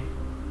Guy,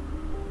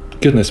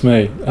 goodness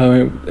me,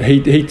 I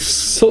mean, he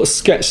sort of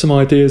sketched some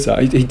ideas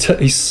out.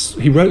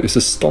 He wrote this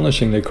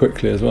astonishingly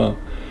quickly as well,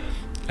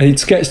 and he'd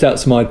sketched out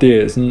some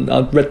ideas, and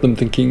I'd read them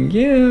thinking,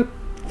 yeah,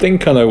 I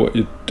think I know what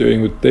you're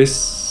doing with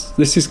this.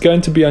 This is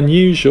going to be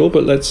unusual,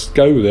 but let's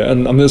go with it.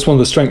 And I mean, that's one of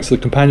the strengths of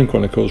the Companion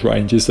Chronicles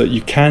range, is that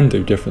you can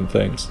do different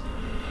things.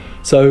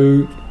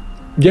 So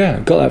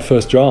yeah, got that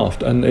first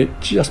draft, and it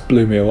just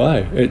blew me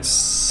away. It's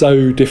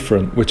so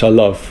different, which I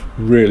love,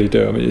 really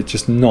do. I mean, it's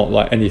just not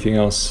like anything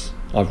else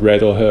I've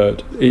read or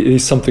heard. It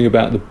is something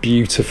about the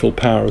beautiful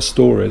power of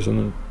stories.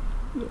 And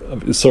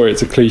sorry,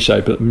 it's a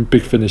cliche, but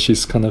Big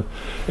Finish's kind of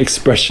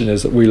expression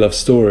is that we love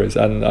stories,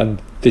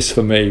 and this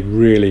for me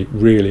really,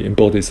 really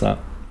embodies that.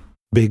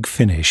 Big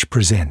Finish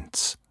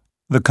presents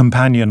The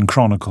Companion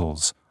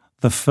Chronicles,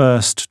 The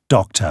First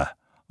Doctor,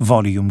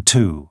 Volume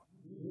 2.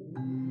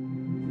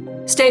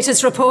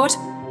 Status report?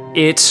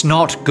 It's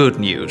not good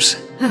news.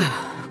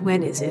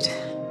 When is it?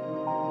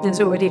 There's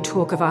already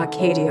talk of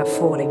Arcadia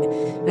falling,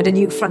 and a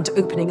new front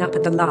opening up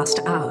at the last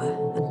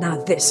hour, and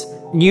now this.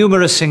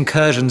 Numerous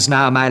incursions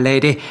now, my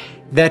lady.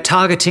 They're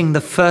targeting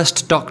the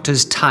First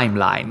Doctor's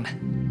timeline.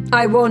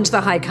 I warned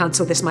the High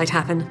Council this might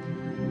happen.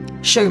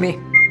 Show me.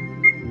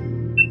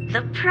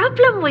 The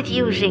problem with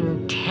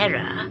using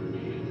terror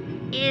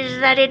is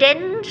that it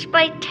ends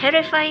by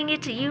terrifying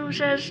its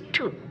users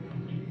too.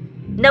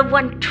 No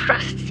one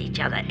trusts each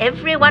other.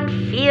 Everyone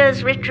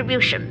fears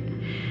retribution.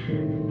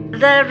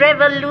 The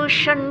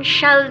revolution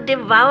shall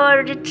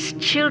devour its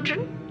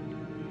children.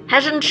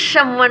 Hasn't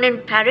someone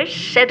in Paris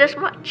said as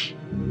much?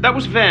 That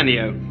was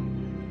Vernio.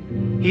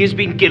 He has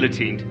been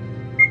guillotined.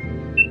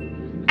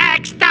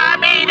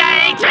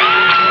 Exterminate!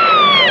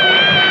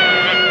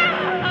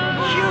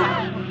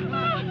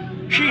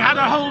 She had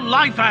a whole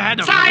life ahead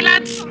of her.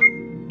 Silence!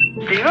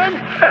 Stephen?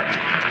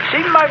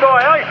 Stephen, my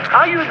boy,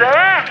 are you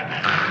there?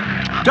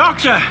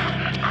 Doctor,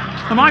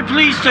 am I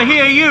pleased to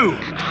hear you?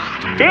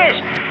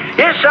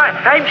 Yes,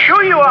 I'm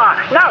sure you are.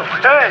 Now,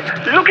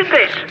 look at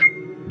this.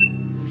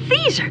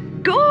 These are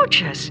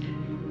gorgeous.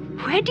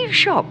 Where do you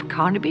shop?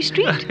 Carnaby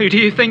Street? Who do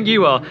you think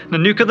you are? The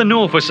Nuke of the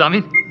North or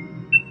something?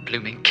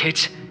 Blooming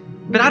kids.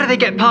 But how did they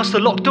get past the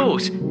locked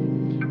doors?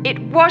 It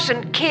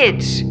wasn't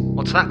kids.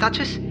 What's that,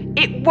 Duchess?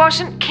 It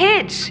wasn't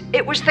kids.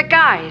 It was the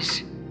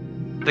guys.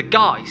 The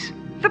guys?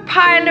 The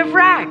pile of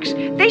rags.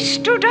 They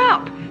stood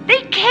up.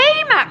 They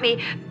came at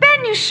me.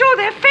 Ben, you saw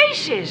their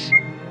faces.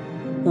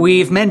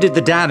 We've mended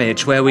the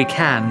damage where we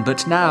can,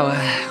 but now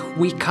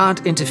we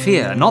can't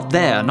interfere. Not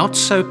there, not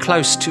so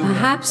close to...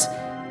 Perhaps.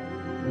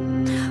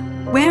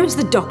 Where is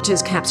the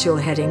Doctor's capsule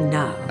heading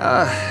now?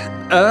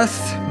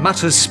 Earth,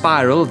 Mutter's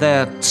Spiral,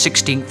 they're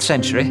 16th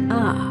century.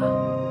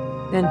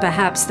 Then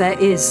perhaps there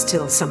is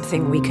still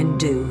something we can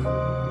do.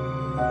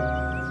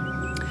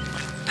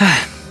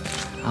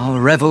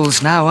 Our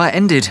revels now are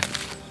ended.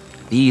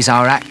 These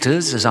our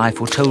actors, as I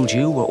foretold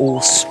you, were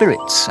all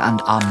spirits and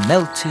are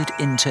melted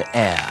into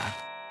air.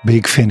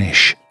 Big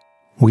Finish.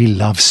 We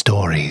love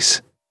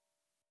stories.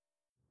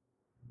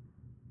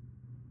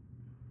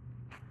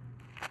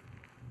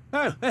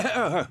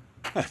 Oh,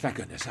 thank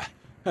goodness.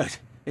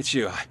 It's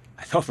you.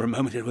 I thought for a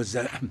moment it was...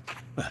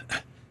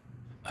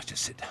 let's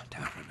just sit down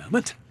for a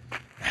moment.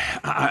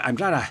 I'm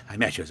glad I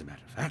met you, as a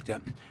matter of fact.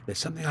 There's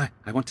something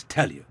I want to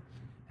tell you.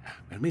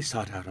 When we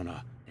start out on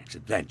our next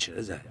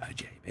adventures,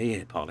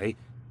 JB, Polly,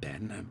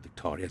 Ben,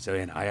 Victoria, Zoe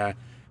and I,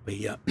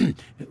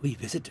 we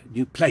visit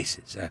new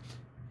places.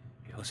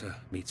 We also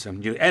meet some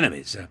new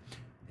enemies.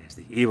 There's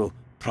the evil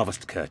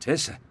Provost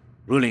Curtis,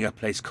 ruling a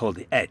place called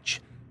the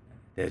Edge.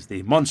 There's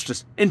the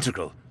monstrous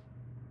Integral.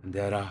 And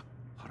there are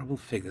horrible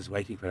figures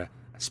waiting for a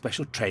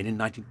special train in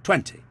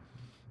 1920.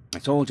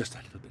 It's all just a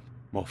little bit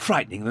more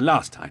frightening than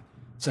last time.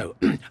 So,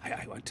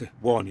 I want to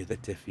warn you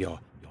that if your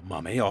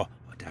mummy or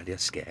daddy are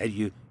scared,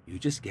 you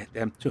just get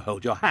them to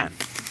hold your hand.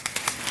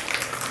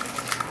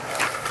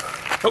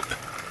 Oh,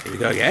 here we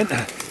go again.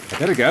 I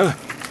better go.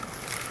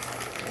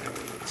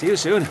 See you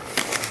soon.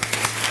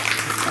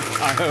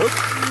 I hope.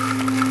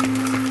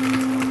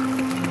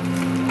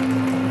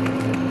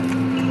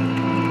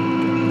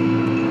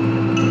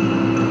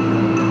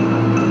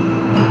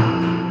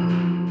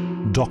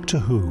 Doctor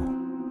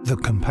Who, The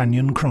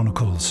Companion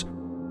Chronicles,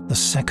 The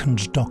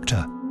Second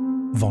Doctor,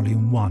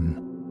 Volume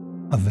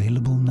 1.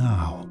 Available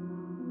now.